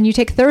 and you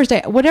take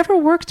Thursday, whatever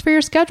works for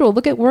your schedule.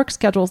 Look at work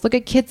schedules, look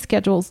at kids'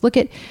 schedules, look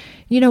at,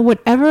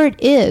 whatever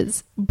it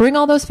is, bring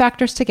all those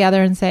factors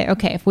together and say,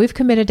 okay, if we've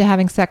committed to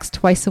having sex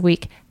twice a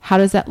week, how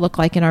does that look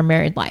like in our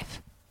married life?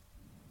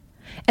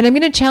 And I'm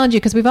going to challenge you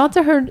because we've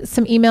also heard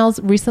some emails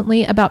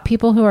recently about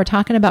people who are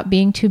talking about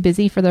being too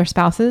busy for their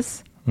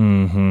spouses.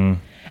 And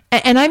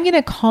I'm going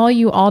to call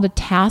you all to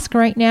task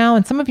right now.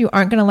 And some of you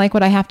aren't going to like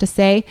what I have to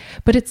say,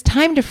 but it's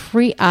time to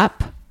free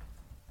up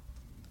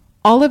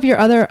all of your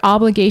other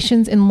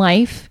obligations in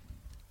life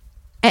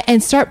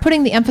and start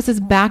putting the emphasis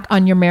back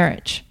on your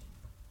marriage.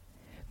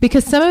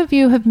 Because some of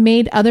you have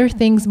made other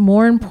things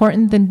more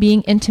important than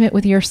being intimate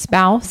with your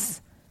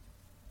spouse,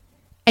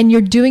 and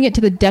you're doing it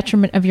to the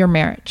detriment of your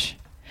marriage.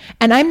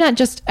 And I'm not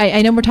just,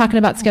 I know we're talking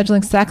about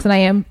scheduling sex, and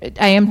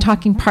I am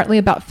talking partly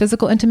about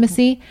physical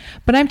intimacy,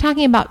 but I'm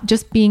talking about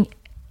just being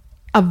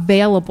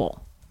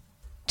available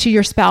to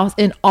your spouse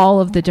in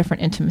all of the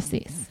different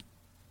intimacies.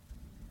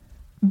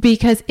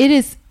 Because it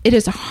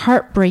is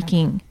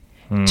heartbreaking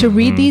to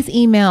read these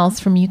emails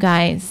from you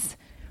guys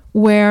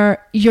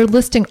where you're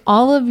listing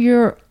all of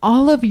your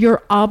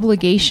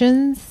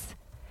obligations,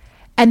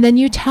 and then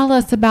you tell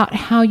us about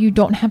how you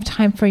don't have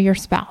time for your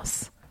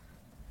spouse.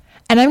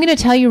 And I'm going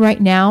to tell you right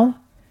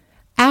now,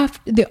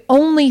 the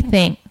only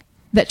thing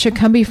that should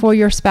come before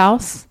your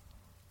spouse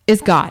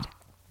is God.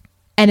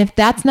 And if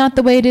that's not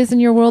the way it is in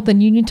your world,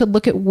 then you need to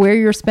look at where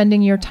you're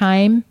spending your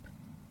time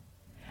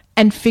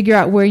and figure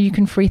out where you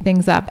can free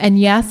things up. And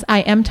yes,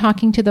 I am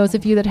talking to those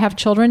of you that have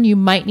children. You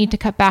might need to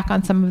cut back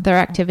on some of their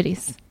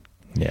activities.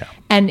 Yeah.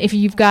 And if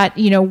you've got,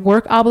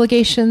 work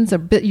obligations, or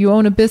you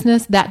own a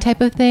business, that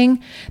type of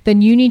thing,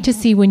 then you need to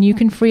see when you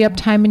can free up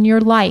time in your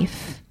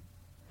life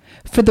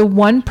for the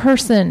one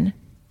person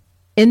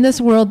in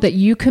this world that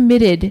you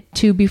committed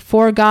to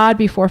before God,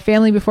 before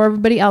family, before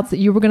everybody else, that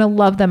you were going to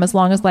love them as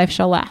long as life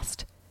shall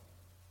last.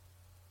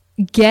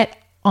 Get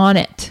on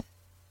it.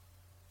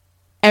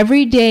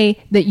 Every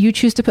day that you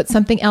choose to put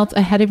something else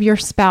ahead of your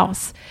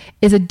spouse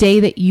is a day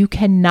that you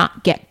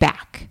cannot get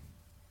back.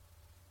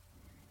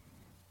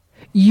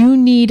 You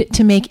need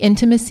to make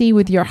intimacy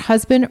with your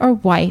husband or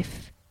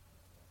wife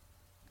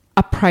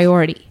a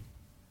priority.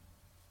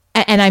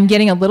 And I'm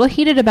getting a little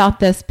heated about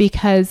this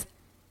because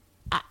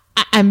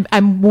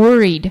I'm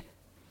worried.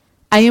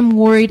 I am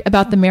worried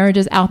about the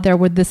marriages out there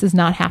where this is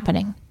not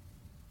happening.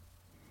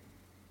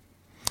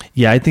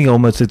 Yeah, I think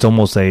it's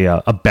almost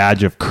a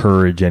badge of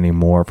courage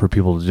anymore for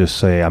people to just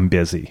say, I'm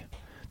busy.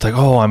 It's like,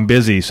 oh, I'm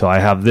busy, so I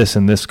have this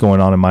and this going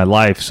on in my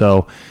life.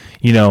 So,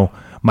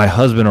 my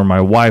husband or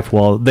my wife,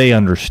 well, they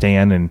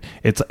understand, and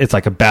it's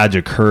like a badge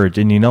of courage.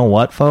 And you know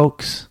what,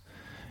 folks?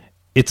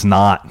 It's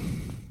not.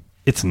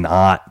 It's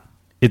not.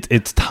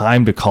 It's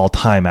time to call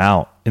time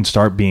out and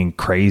start being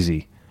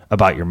crazy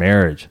about your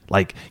marriage,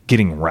 like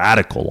getting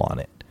radical on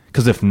it.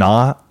 Because if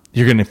not,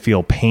 you're going to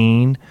feel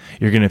pain.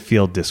 You're going to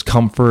feel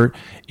discomfort.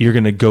 You're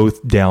going to go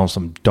down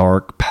some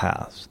dark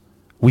paths.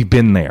 We've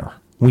been there.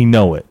 We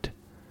know it.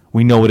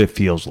 We know what it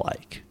feels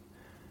like.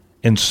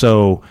 And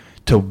so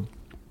to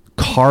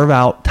carve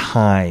out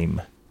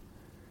time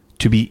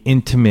to be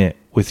intimate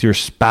with your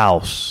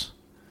spouse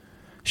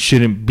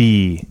shouldn't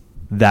be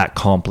that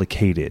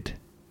complicated.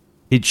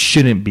 It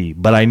shouldn't be,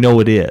 but I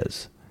know it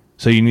is.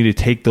 So you need to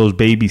take those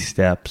baby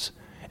steps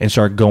and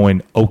start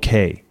going,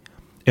 okay,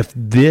 if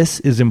this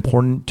is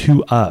important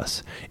to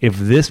us, if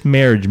this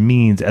marriage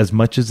means as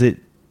much as it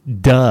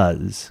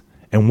does,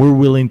 and we're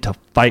willing to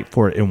fight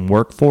for it and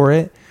work for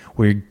it,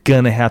 we're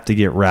going to have to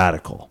get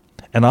radical.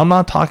 And I'm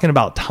not talking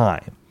about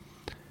time,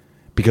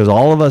 because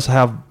all of us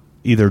have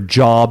either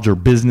jobs or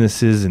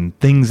businesses and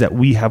things that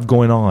we have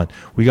going on.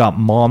 We got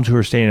moms who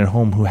are staying at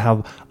home who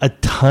have a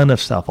ton of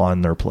stuff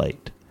on their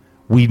plate.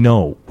 We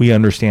know, we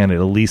understand it.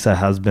 Elisa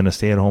has been a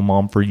stay-at-home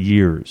mom for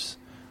years.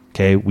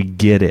 Okay, we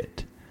get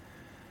it.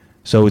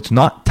 So it's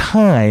not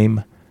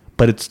time,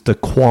 but it's the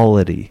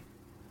quality.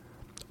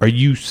 Are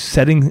you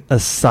setting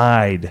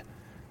aside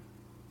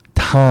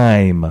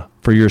time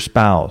for your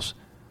spouse?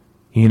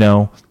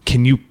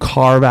 Can you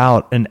carve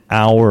out an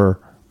hour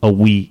a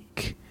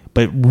week,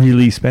 but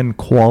really spend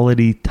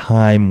quality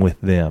time with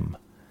them?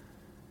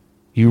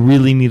 You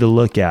really need to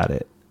look at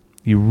it.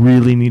 You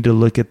really need to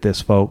look at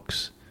this,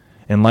 folks.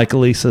 And like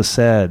Elisa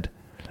said,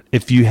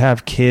 if you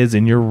have kids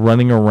and you're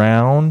running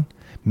around,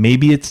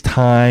 maybe it's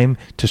time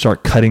to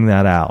start cutting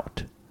that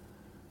out.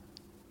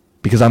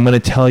 Because I'm going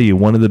to tell you,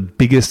 one of the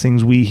biggest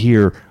things we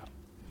hear,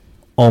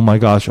 oh my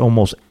gosh,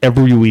 almost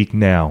every week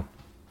now,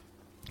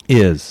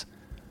 is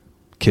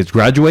kids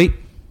graduate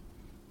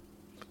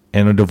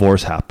and a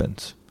divorce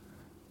happens.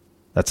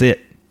 That's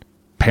it.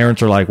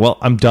 Parents are like, well,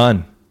 I'm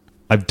done.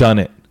 I've done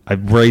it.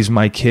 I've raised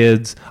my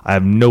kids. I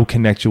have no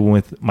connection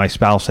with my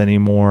spouse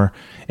anymore.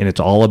 And it's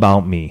all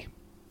about me.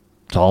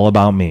 It's all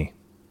about me.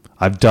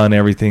 I've done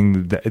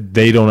everything.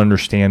 They don't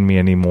understand me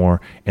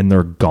anymore. And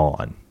they're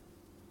gone.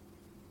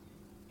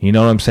 You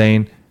know what I'm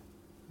saying?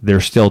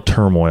 There's still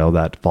turmoil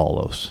that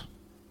follows.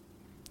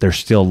 There's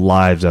still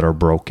lives that are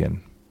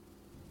broken.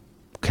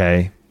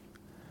 Okay?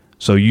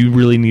 So you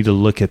really need to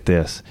look at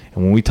this.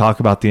 And when we talk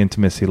about the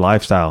intimacy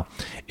lifestyle,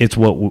 it's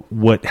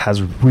what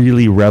has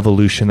really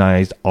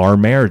revolutionized our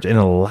marriage and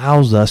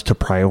allows us to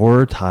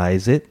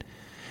prioritize it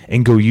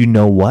and go, you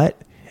know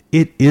what?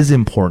 It is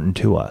important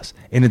to us.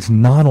 And it's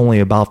not only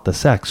about the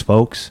sex,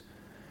 folks.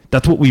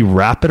 That's what we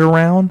wrap it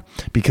around,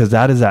 because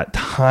that is that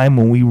time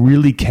when we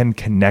really can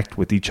connect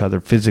with each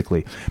other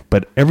physically.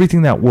 But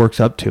everything that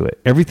works up to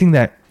it, everything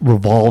that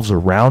revolves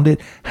around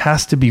it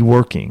has to be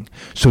working.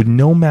 So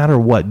no matter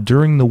what,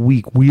 during the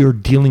week, we are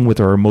dealing with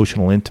our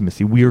emotional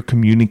intimacy. We are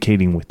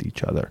communicating with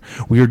each other.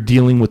 We are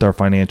dealing with our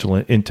financial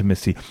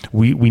intimacy.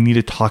 We need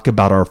to talk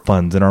about our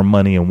funds and our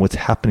money and what's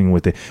happening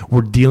with it.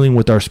 We're dealing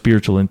with our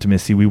spiritual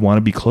intimacy. We want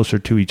to be closer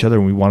to each other,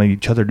 and we want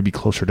each other to be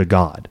closer to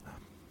God.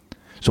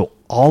 So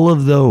all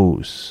of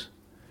those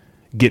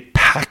get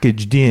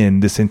packaged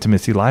in this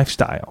intimacy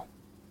lifestyle.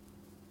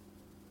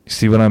 You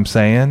see what I'm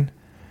saying?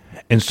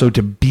 And so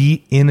to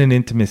be in an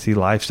intimacy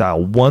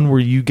lifestyle, one where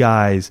you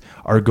guys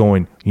are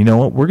going, you know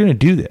what, we're going to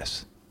do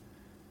this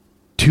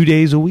 2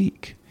 days a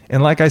week.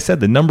 And like I said,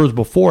 the numbers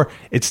before,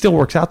 it still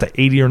works out to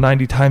 80 or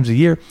 90 times a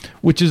year,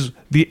 which is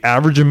the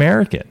average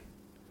American.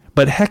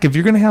 But heck, if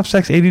you're going to have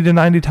sex 80 to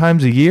 90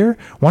 times a year,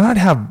 why not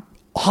have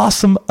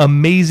awesome,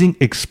 amazing,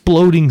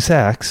 exploding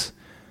sex?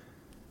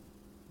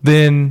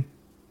 Then,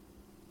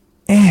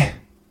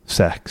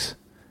 sex.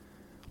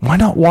 Why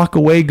not walk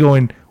away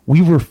going,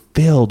 we were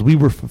filled, we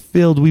were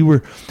fulfilled, we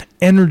were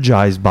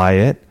energized by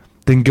it,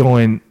 than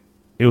going,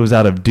 it was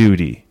out of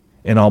duty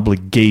and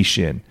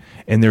obligation,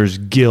 and there's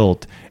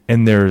guilt,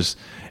 and there's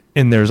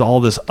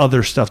all this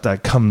other stuff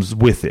that comes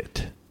with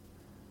it.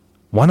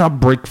 Why not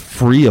break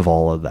free of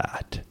all of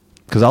that?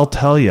 Because I'll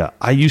tell you,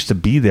 I used to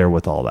be there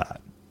with all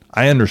that.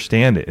 I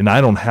understand it, and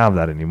I don't have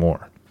that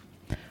anymore.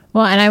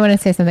 Well, and I want to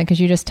say something,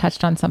 because you just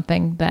touched on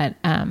something that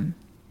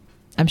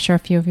I'm sure a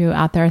few of you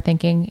out there are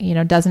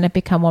thinking, doesn't it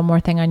become one more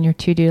thing on your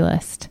to-do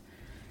list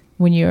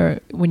when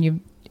you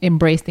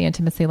embrace the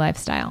intimacy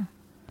lifestyle?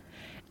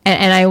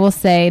 And I will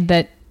say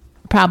that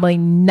probably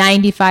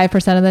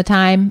 95% of the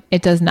time,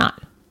 it does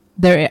not.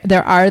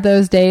 There are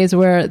those days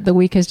where the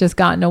week has just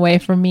gotten away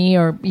from me,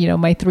 or,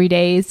 my 3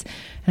 days,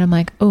 and I'm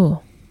like,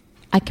 oh,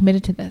 I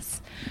committed to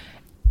this.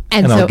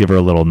 And so, I'll give her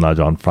a little nudge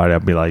on Friday. I'll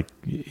be like,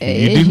 you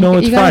do know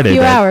it's you got Friday. A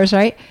few hours,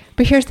 right?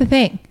 But here's the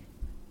thing.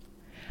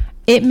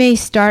 It may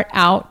start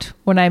out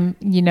when I'm,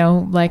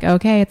 like,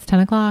 okay, it's 10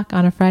 o'clock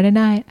on a Friday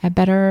night. I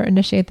better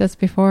initiate this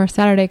before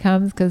Saturday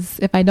comes, because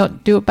if I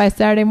don't do it by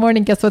Saturday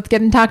morning, guess what's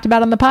getting talked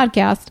about on the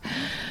podcast?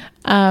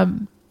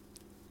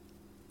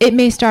 It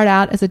may start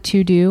out as a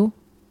to-do,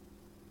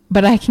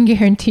 but I can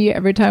guarantee you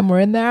every time we're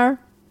in there,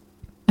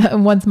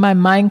 once my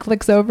mind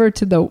clicks over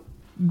to the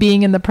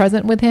being in the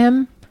present with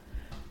him,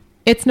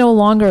 it's no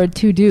longer a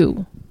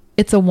to-do.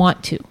 It's a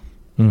want to.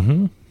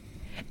 Mm-hmm.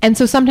 And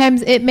so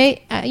sometimes it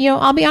may,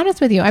 I'll be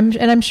honest with you.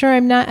 I'm sure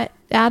I'm not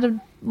out of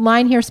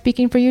line here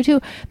speaking for you too.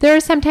 There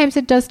are sometimes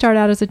it does start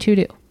out as a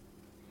to-do.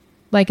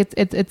 Like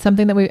it's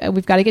something that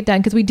we've got to get done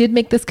because we did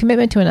make this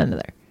commitment to one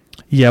another.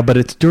 Yeah, but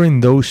it's during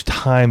those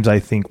times, I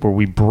think, where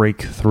we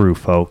break through,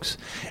 folks.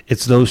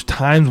 It's those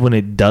times when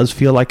it does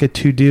feel like a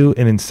to-do,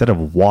 and instead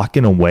of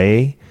walking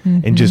away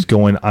and just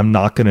going, I'm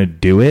not going to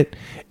do it,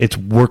 it's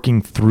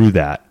working through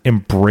that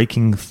and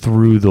breaking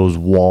through those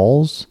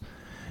walls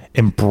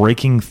and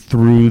breaking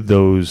through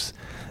those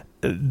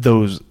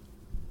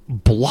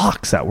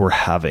blocks that we're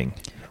having.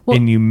 Well,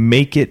 and you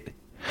make it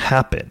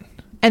happen.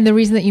 And the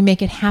reason that you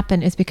make it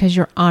happen is because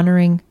you're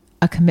honoring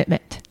a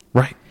commitment.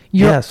 Right.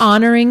 You're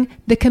honoring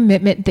the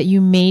commitment that you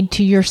made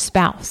to your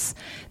spouse,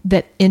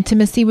 that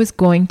intimacy was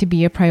going to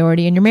be a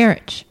priority in your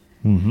marriage.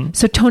 Mm-hmm.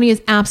 So Tony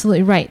is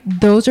absolutely right.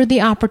 Those are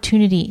the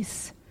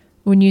opportunities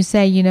when you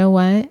say, you know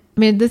what? I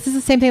mean, this is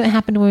the same thing that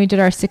happened when we did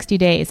our 60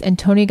 days and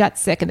Tony got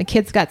sick and the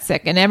kids got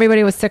sick and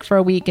everybody was sick for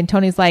a week. And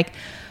Tony's like,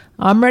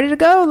 I'm ready to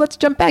go. Let's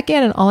jump back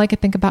in. And all I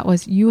could think about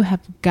was, you have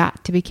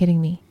got to be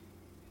kidding me.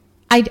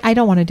 I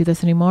don't want to do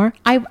this anymore.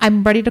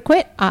 I'm ready to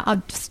quit.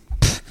 I'm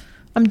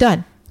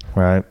done.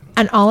 Right.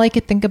 And all I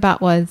could think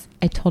about was,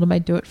 I told him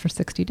I'd do it for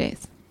 60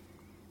 days.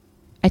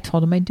 I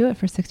told him I'd do it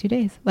for 60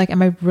 days. Like,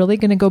 am I really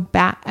going to go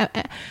back?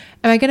 Am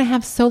I going to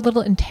have so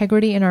little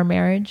integrity in our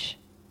marriage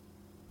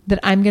that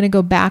I'm going to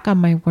go back on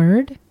my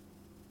word?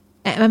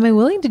 Am I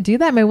willing to do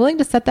that? Am I willing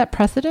to set that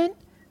precedent?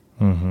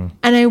 Mm-hmm.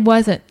 And I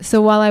wasn't.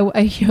 So while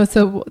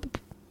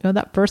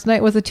that first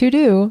night was a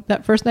to-do,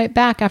 that first night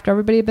back after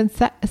everybody had been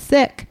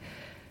sick,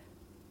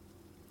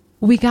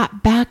 we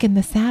got back in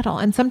the saddle.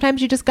 And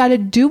sometimes you just got to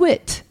do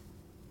it.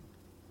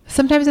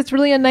 Sometimes it's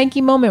really a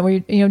Nike moment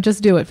where you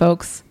just do it,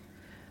 folks.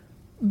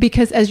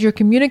 Because as your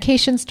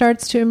communication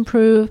starts to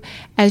improve,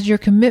 as your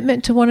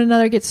commitment to one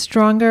another gets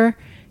stronger,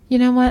 you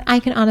know what? I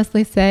can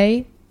honestly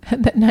say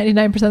that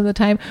 99% of the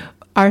time,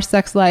 our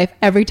sex life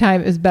every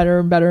time is better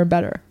and better and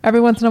better. Every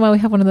once in a while we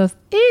have one of those,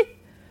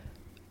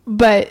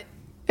 but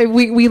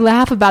we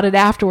laugh about it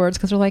afterwards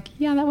because we're like,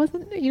 yeah, that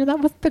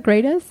wasn't the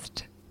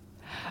greatest.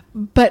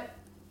 But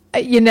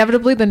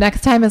inevitably the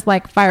next time is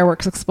like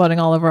fireworks exploding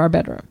all over our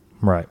bedroom.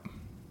 Right.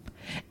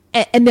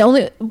 And the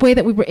only way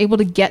that we were able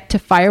to get to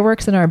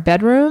fireworks in our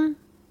bedroom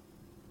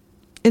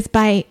is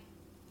by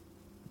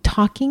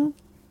talking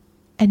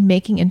and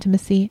making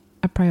intimacy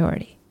a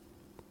priority.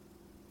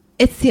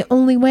 It's the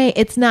only way.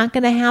 It's not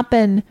going to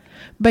happen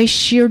by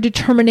sheer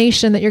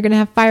determination that you're going to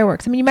have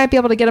fireworks. I mean, you might be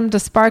able to get them to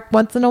spark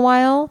once in a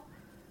while,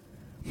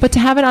 but to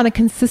have it on a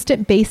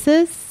consistent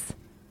basis,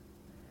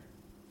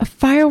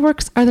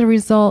 fireworks are the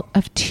result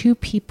of two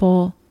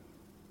people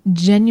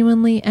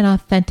genuinely and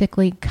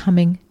authentically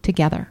coming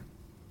together.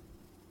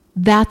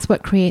 That's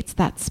what creates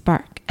that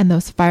spark and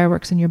those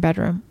fireworks in your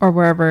bedroom or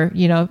wherever,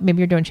 maybe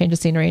you're doing change of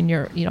scenery and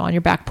you're, on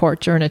your back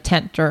porch or in a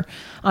tent or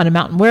on a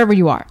mountain, wherever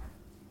you are.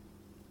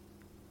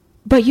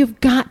 But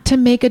you've got to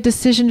make a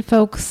decision,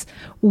 folks,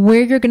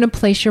 where you're going to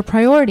place your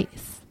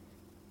priorities.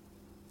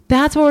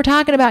 That's what we're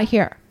talking about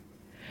here.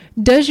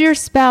 Does your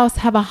spouse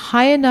have a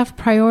high enough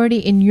priority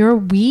in your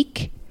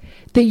week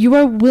that you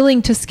are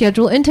willing to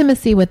schedule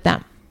intimacy with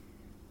them?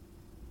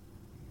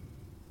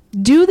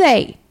 Do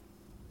they?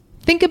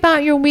 Think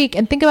about your week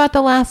and think about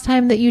the last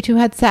time that you two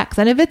had sex.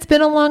 And if it's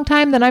been a long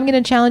time, then I'm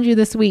going to challenge you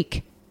this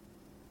week.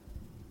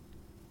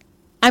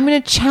 I'm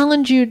going to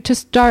challenge you to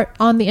start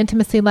on the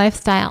intimacy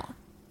lifestyle.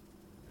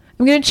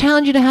 I'm going to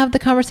challenge you to have the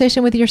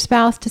conversation with your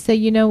spouse to say,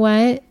 you know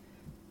what?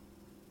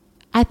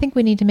 I think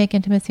we need to make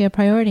intimacy a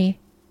priority.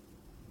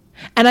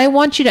 And I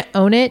want you to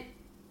own it,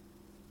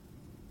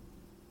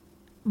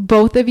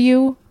 both of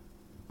you,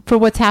 for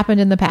what's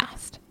happened in the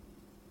past.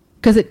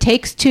 Because it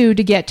takes two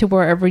to get to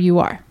wherever you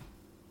are.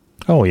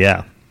 Oh,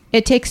 yeah.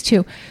 It takes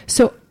two.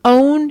 So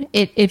own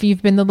it if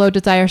you've been the low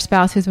desire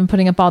spouse who's been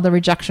putting up all the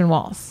rejection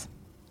walls.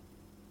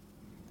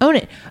 Own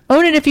it.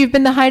 Own it if you've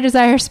been the high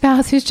desire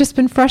spouse who's just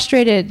been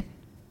frustrated.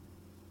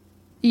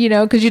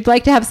 Because you'd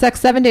like to have sex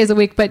 7 days a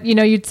week, but,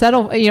 you'd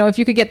settle, if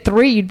you could get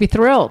 3, you'd be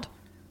thrilled.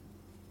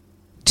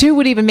 2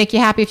 would even make you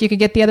happy if you could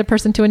get the other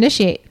person to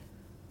initiate.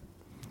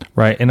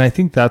 Right. And I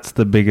think that's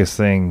the biggest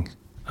thing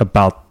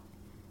about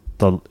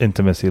the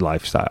intimacy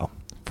lifestyle,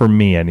 for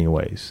me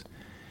anyways,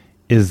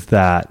 is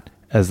that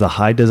as the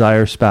high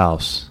desire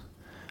spouse,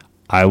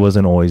 I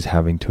wasn't always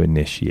having to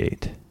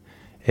initiate.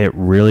 It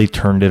really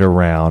turned it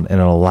around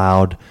and it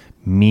allowed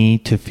me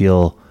to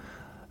feel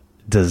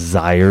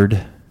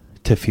desired,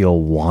 to feel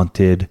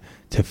wanted,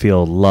 to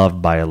feel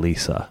loved by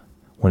Elisa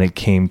when it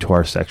came to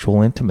our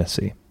sexual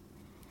intimacy.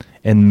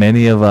 And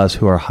many of us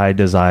who are high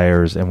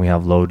desires and we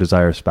have low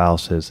desire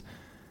spouses,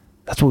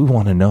 that's what we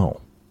want to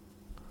know.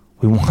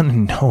 We want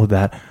to know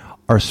that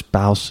our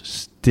spouse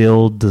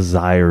still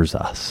desires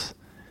us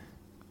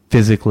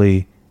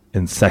physically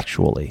and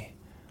sexually.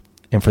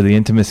 And for the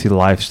intimacy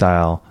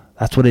lifestyle,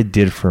 that's what it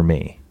did for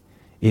me.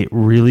 It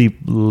really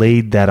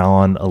laid that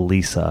on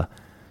Elisa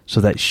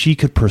so that she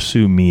could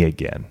pursue me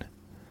again.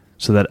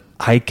 So that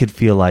I could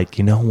feel like,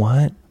 you know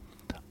what?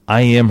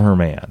 I am her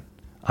man.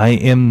 I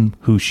am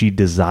who she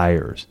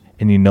desires.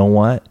 And you know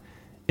what?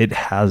 It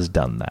has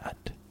done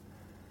that.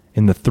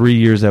 In the 3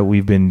 years that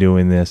we've been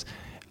doing this,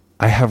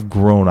 I have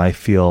grown, I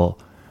feel,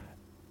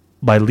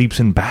 by leaps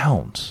and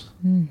bounds.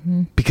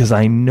 Mm-hmm. Because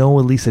I know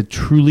Elisa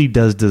truly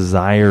does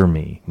desire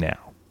me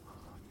now.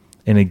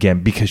 And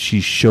again, because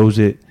she shows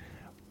it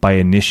by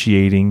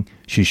initiating,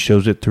 she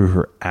shows it through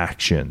her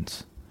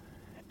actions.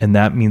 And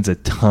that means a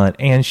ton.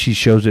 And she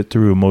shows it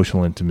through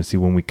emotional intimacy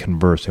when we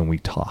converse and we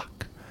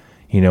talk.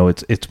 You know,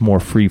 it's more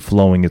free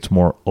flowing, it's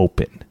more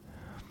open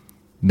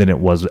than it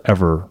was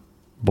ever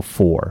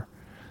before.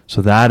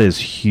 So that is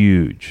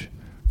huge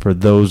for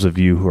those of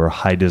you who are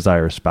high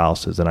desire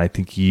spouses. And I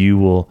think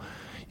you'll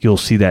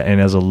see that. And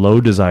as a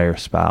low desire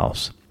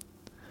spouse,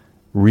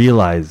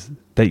 realize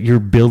that you're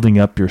building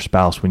up your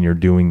spouse when you're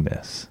doing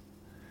this.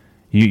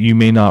 You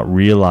may not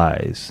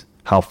realize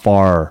how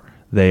far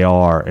they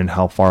are and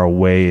how far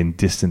away and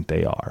distant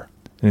they are.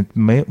 And it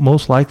may,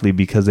 most likely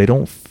because they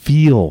don't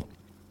feel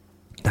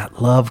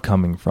that love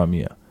coming from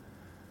you.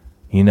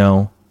 You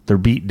know, they're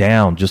beat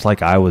down just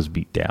like I was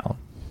beat down.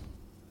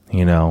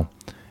 You know,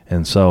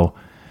 and so,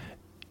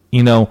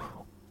 you know,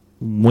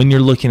 when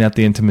you're looking at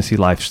the intimacy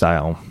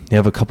lifestyle, you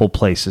have a couple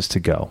places to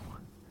go.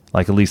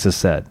 Like Elisa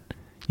said,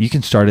 you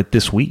can start it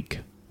this week.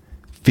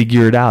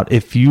 Figure it out.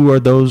 If you're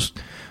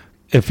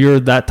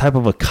that type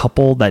of a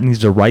couple that needs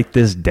to write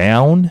this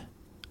down,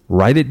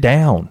 write it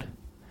down.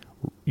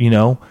 You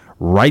know,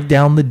 write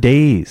down the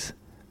days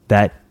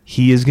that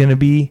he is going to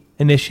be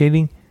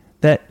initiating,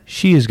 that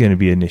she is going to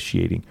be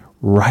initiating.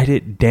 Write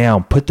it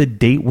down. Put the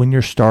date when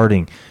you're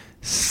starting.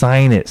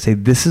 Sign it. Say,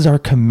 this is our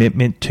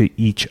commitment to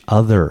each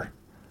other.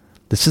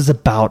 This is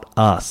about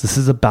us. This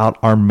is about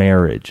our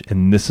marriage.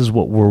 And this is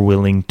what we're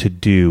willing to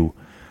do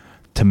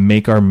to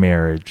make our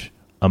marriage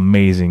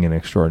amazing and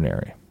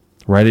extraordinary.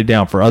 Write it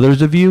down. For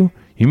others of you,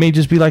 you may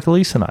just be like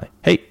Elisa and I.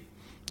 Hey,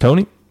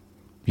 Tony,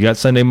 you got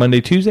Sunday, Monday,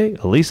 Tuesday.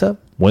 Elisa,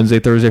 Wednesday,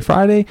 Thursday,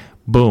 Friday.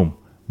 Boom.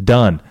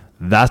 Done.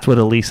 That's what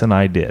Elisa and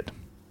I did.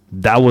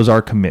 That was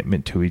our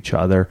commitment to each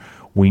other.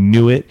 We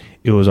knew it.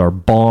 It was our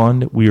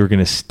bond. We were going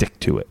to stick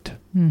to it.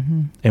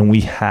 Mm-hmm. And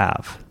we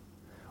have.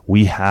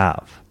 We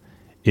have.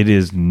 It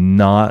is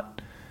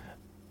not,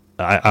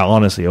 I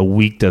honestly, a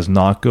week does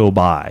not go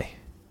by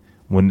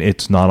when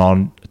it's not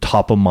on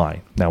top of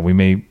mind. Now, we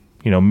may,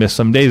 miss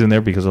some days in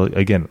there because,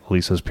 again,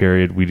 Elisa's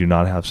period, we do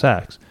not have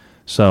sex.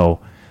 So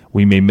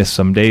we may miss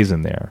some days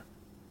in there.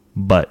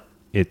 But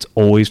it's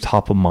always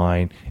top of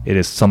mind. It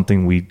is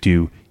something we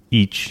do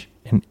each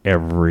and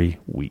every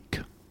week.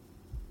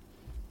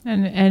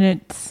 And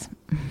it's,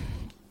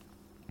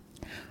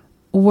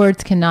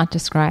 words cannot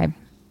describe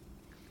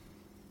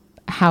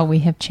how we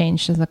have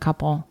changed as a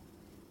couple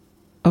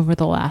over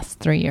the last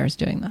 3 years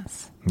doing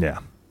this. Yeah.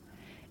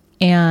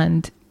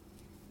 And,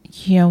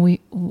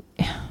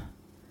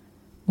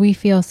 we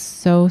feel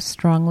so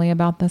strongly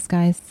about this,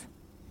 guys.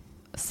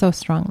 So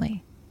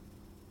strongly.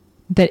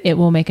 That it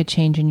will make a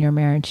change in your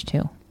marriage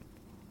too.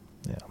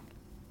 Yeah.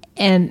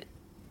 And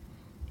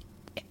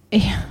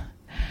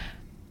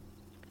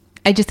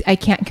I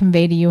can't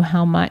convey to you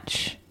how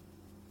much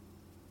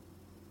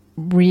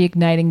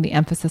reigniting the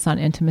emphasis on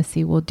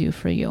intimacy will do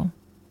for you.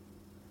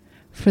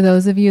 For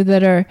those of you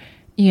that are,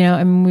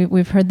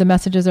 we've heard the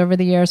messages over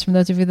the years from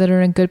those of you that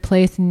are in a good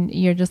place and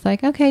you're just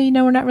like, okay,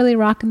 we're not really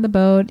rocking the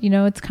boat.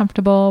 It's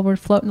comfortable. We're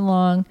floating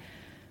along.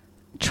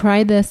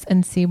 Try this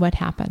and see what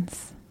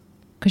happens.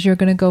 Because you're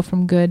going to go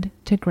from good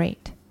to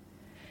great.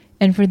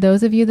 And for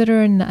those of you that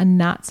are in a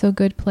not so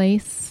good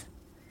place,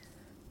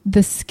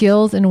 the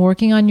skills in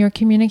working on your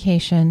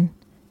communication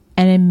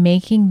and in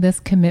making this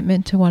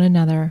commitment to one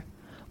another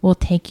will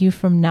take you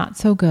from not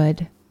so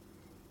good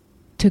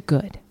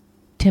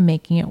to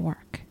making it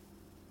work.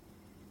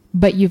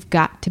 But you've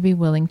got to be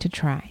willing to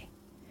try.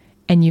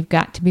 And you've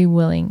got to be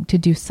willing to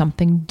do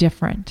something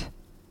different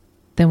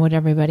than what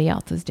everybody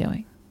else is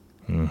doing.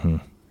 Mm-hmm.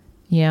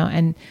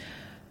 And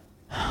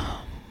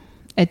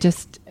I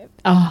just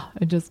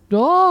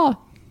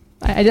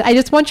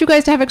want you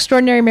guys to have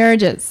extraordinary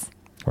marriages.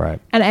 Right.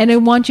 And I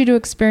want you to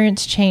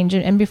experience change.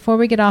 And before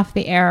we get off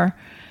the air,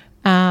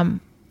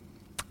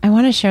 I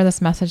want to share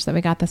this message that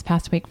we got this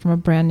past week from a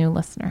brand new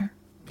listener.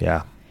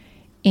 Yeah.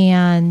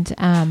 And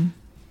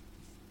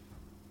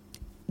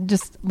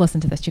just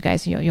listen to this, you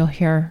guys. You'll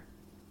hear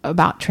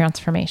about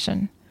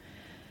transformation.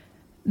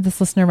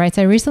 This listener writes,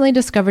 I recently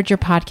discovered your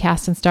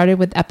podcast and started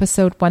with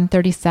episode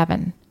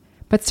 137,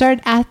 but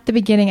started at the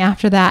beginning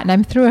after that, and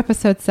I'm through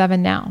episode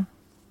 7 now.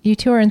 You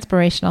two are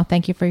inspirational.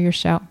 Thank you for your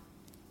show.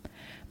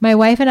 My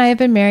wife and I have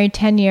been married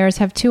 10 years,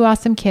 have 2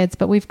 awesome kids,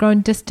 but we've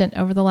grown distant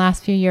over the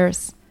last few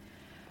years.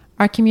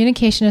 Our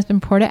communication has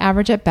been poor to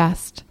average at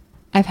best.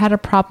 I've had a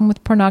problem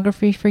with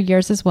pornography for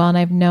years as well, and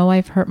I know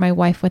I've hurt my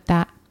wife with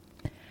that.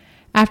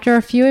 After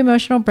a few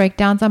emotional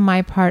breakdowns on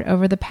my part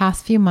over the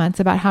past few months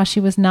about how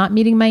she was not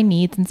meeting my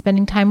needs and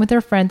spending time with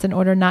her friends in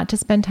order not to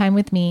spend time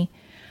with me,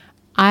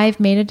 I've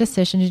made a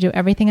decision to do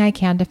everything I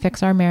can to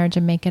fix our marriage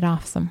and make it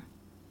awesome.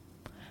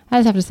 I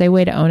just have to say,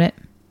 way to own it.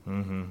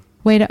 Mm-hmm.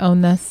 Way to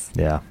own this.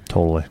 Yeah,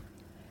 totally.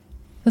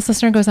 This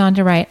listener goes on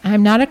to write,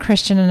 I'm not a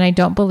Christian and I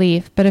don't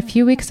believe, but a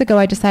few weeks ago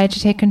I decided to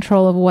take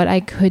control of what I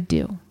could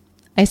do.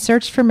 I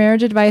searched for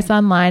marriage advice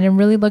online and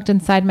really looked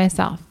inside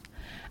myself.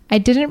 I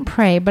didn't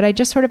pray, but I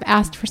just sort of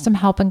asked for some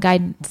help and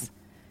guidance.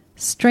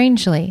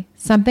 Strangely,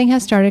 something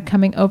has started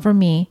coming over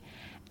me,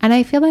 and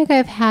I feel like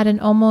I've had an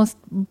almost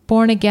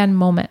born-again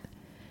moment.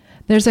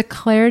 There's a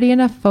clarity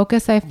and a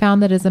focus I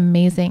found that is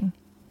amazing.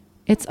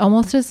 It's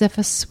almost as if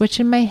a switch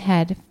in my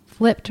head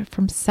flipped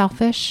from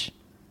selfish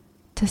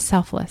to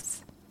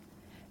selfless.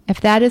 If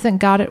that isn't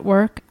God at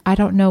work, I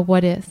don't know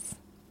what is.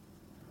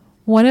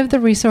 One of the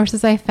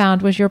resources I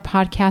found was your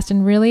podcast,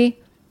 and really,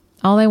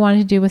 all I wanted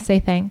to do was say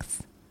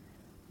thanks.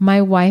 My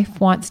wife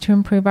wants to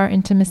improve our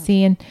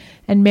intimacy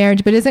and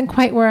marriage, but isn't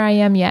quite where I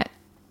am yet.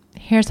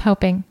 Here's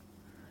hoping.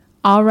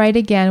 I'll write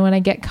again when I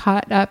get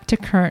caught up to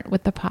current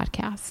with the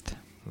podcast.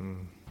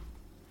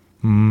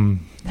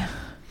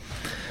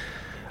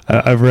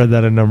 I've read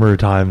that a number of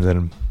times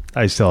and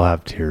I still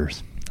have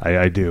tears.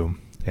 I do.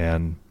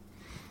 And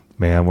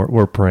man,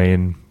 we're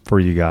praying for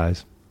you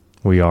guys.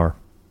 We are.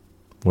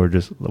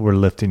 We're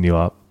lifting you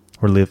up.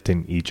 We're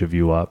lifting each of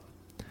you up.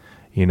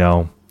 You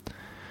know,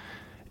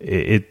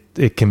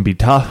 it can be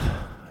tough.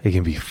 It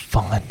can be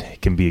fun.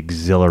 It can be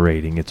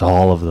exhilarating. It's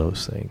all of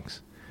those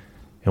things.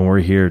 And we're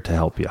here to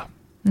help you.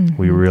 Mm-hmm.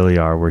 We really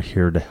are. We're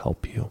here to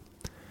help you.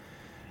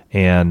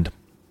 And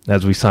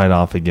as we sign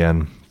off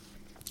again,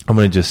 I'm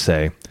going to just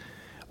say,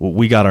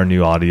 we got our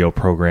new audio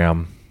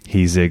program,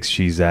 He Zigs,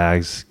 She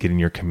Zags, getting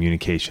your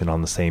communication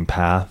on the same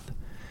path.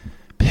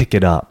 Pick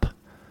it up.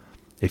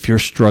 If you're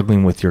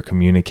struggling with your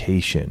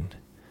communication,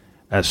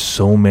 as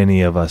so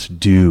many of us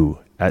do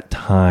at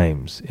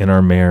times in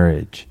our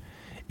marriage,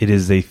 it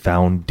is a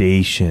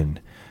foundation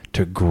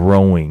to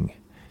growing,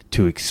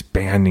 to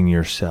expanding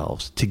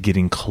yourselves, to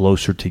getting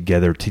closer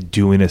together, to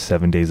doing a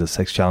 7 Days of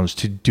Sex Challenge,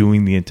 to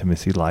doing the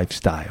intimacy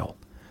lifestyle.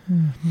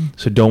 Mm-hmm.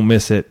 So don't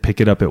miss it.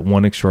 Pick it up at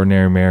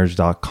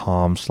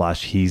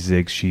oneextraordinarymarriage.com/he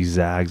zigs, she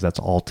zags. That's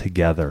all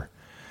together.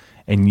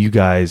 And you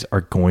guys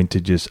are going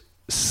to just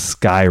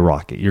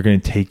skyrocket. You're going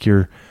to take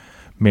your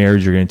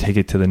marriage, you're going to take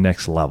it to the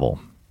next level.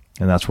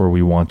 And that's where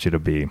we want you to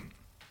be.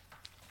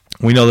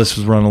 We know this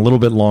was run a little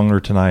bit longer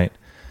tonight,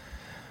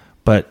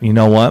 but you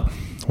know what?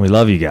 We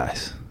love you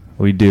guys.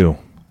 We do.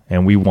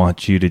 And we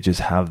want you to just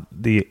have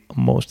the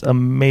most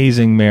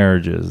amazing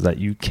marriages that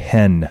you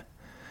can,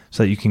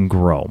 so that you can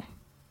grow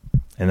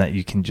and that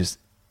you can just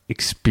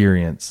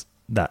experience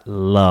that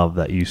love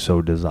that you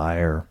so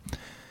desire.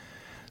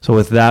 So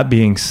with that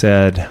being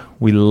said,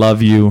 we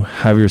love you.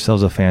 Have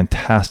yourselves a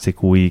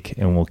fantastic week,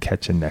 and we'll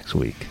catch you next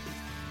week.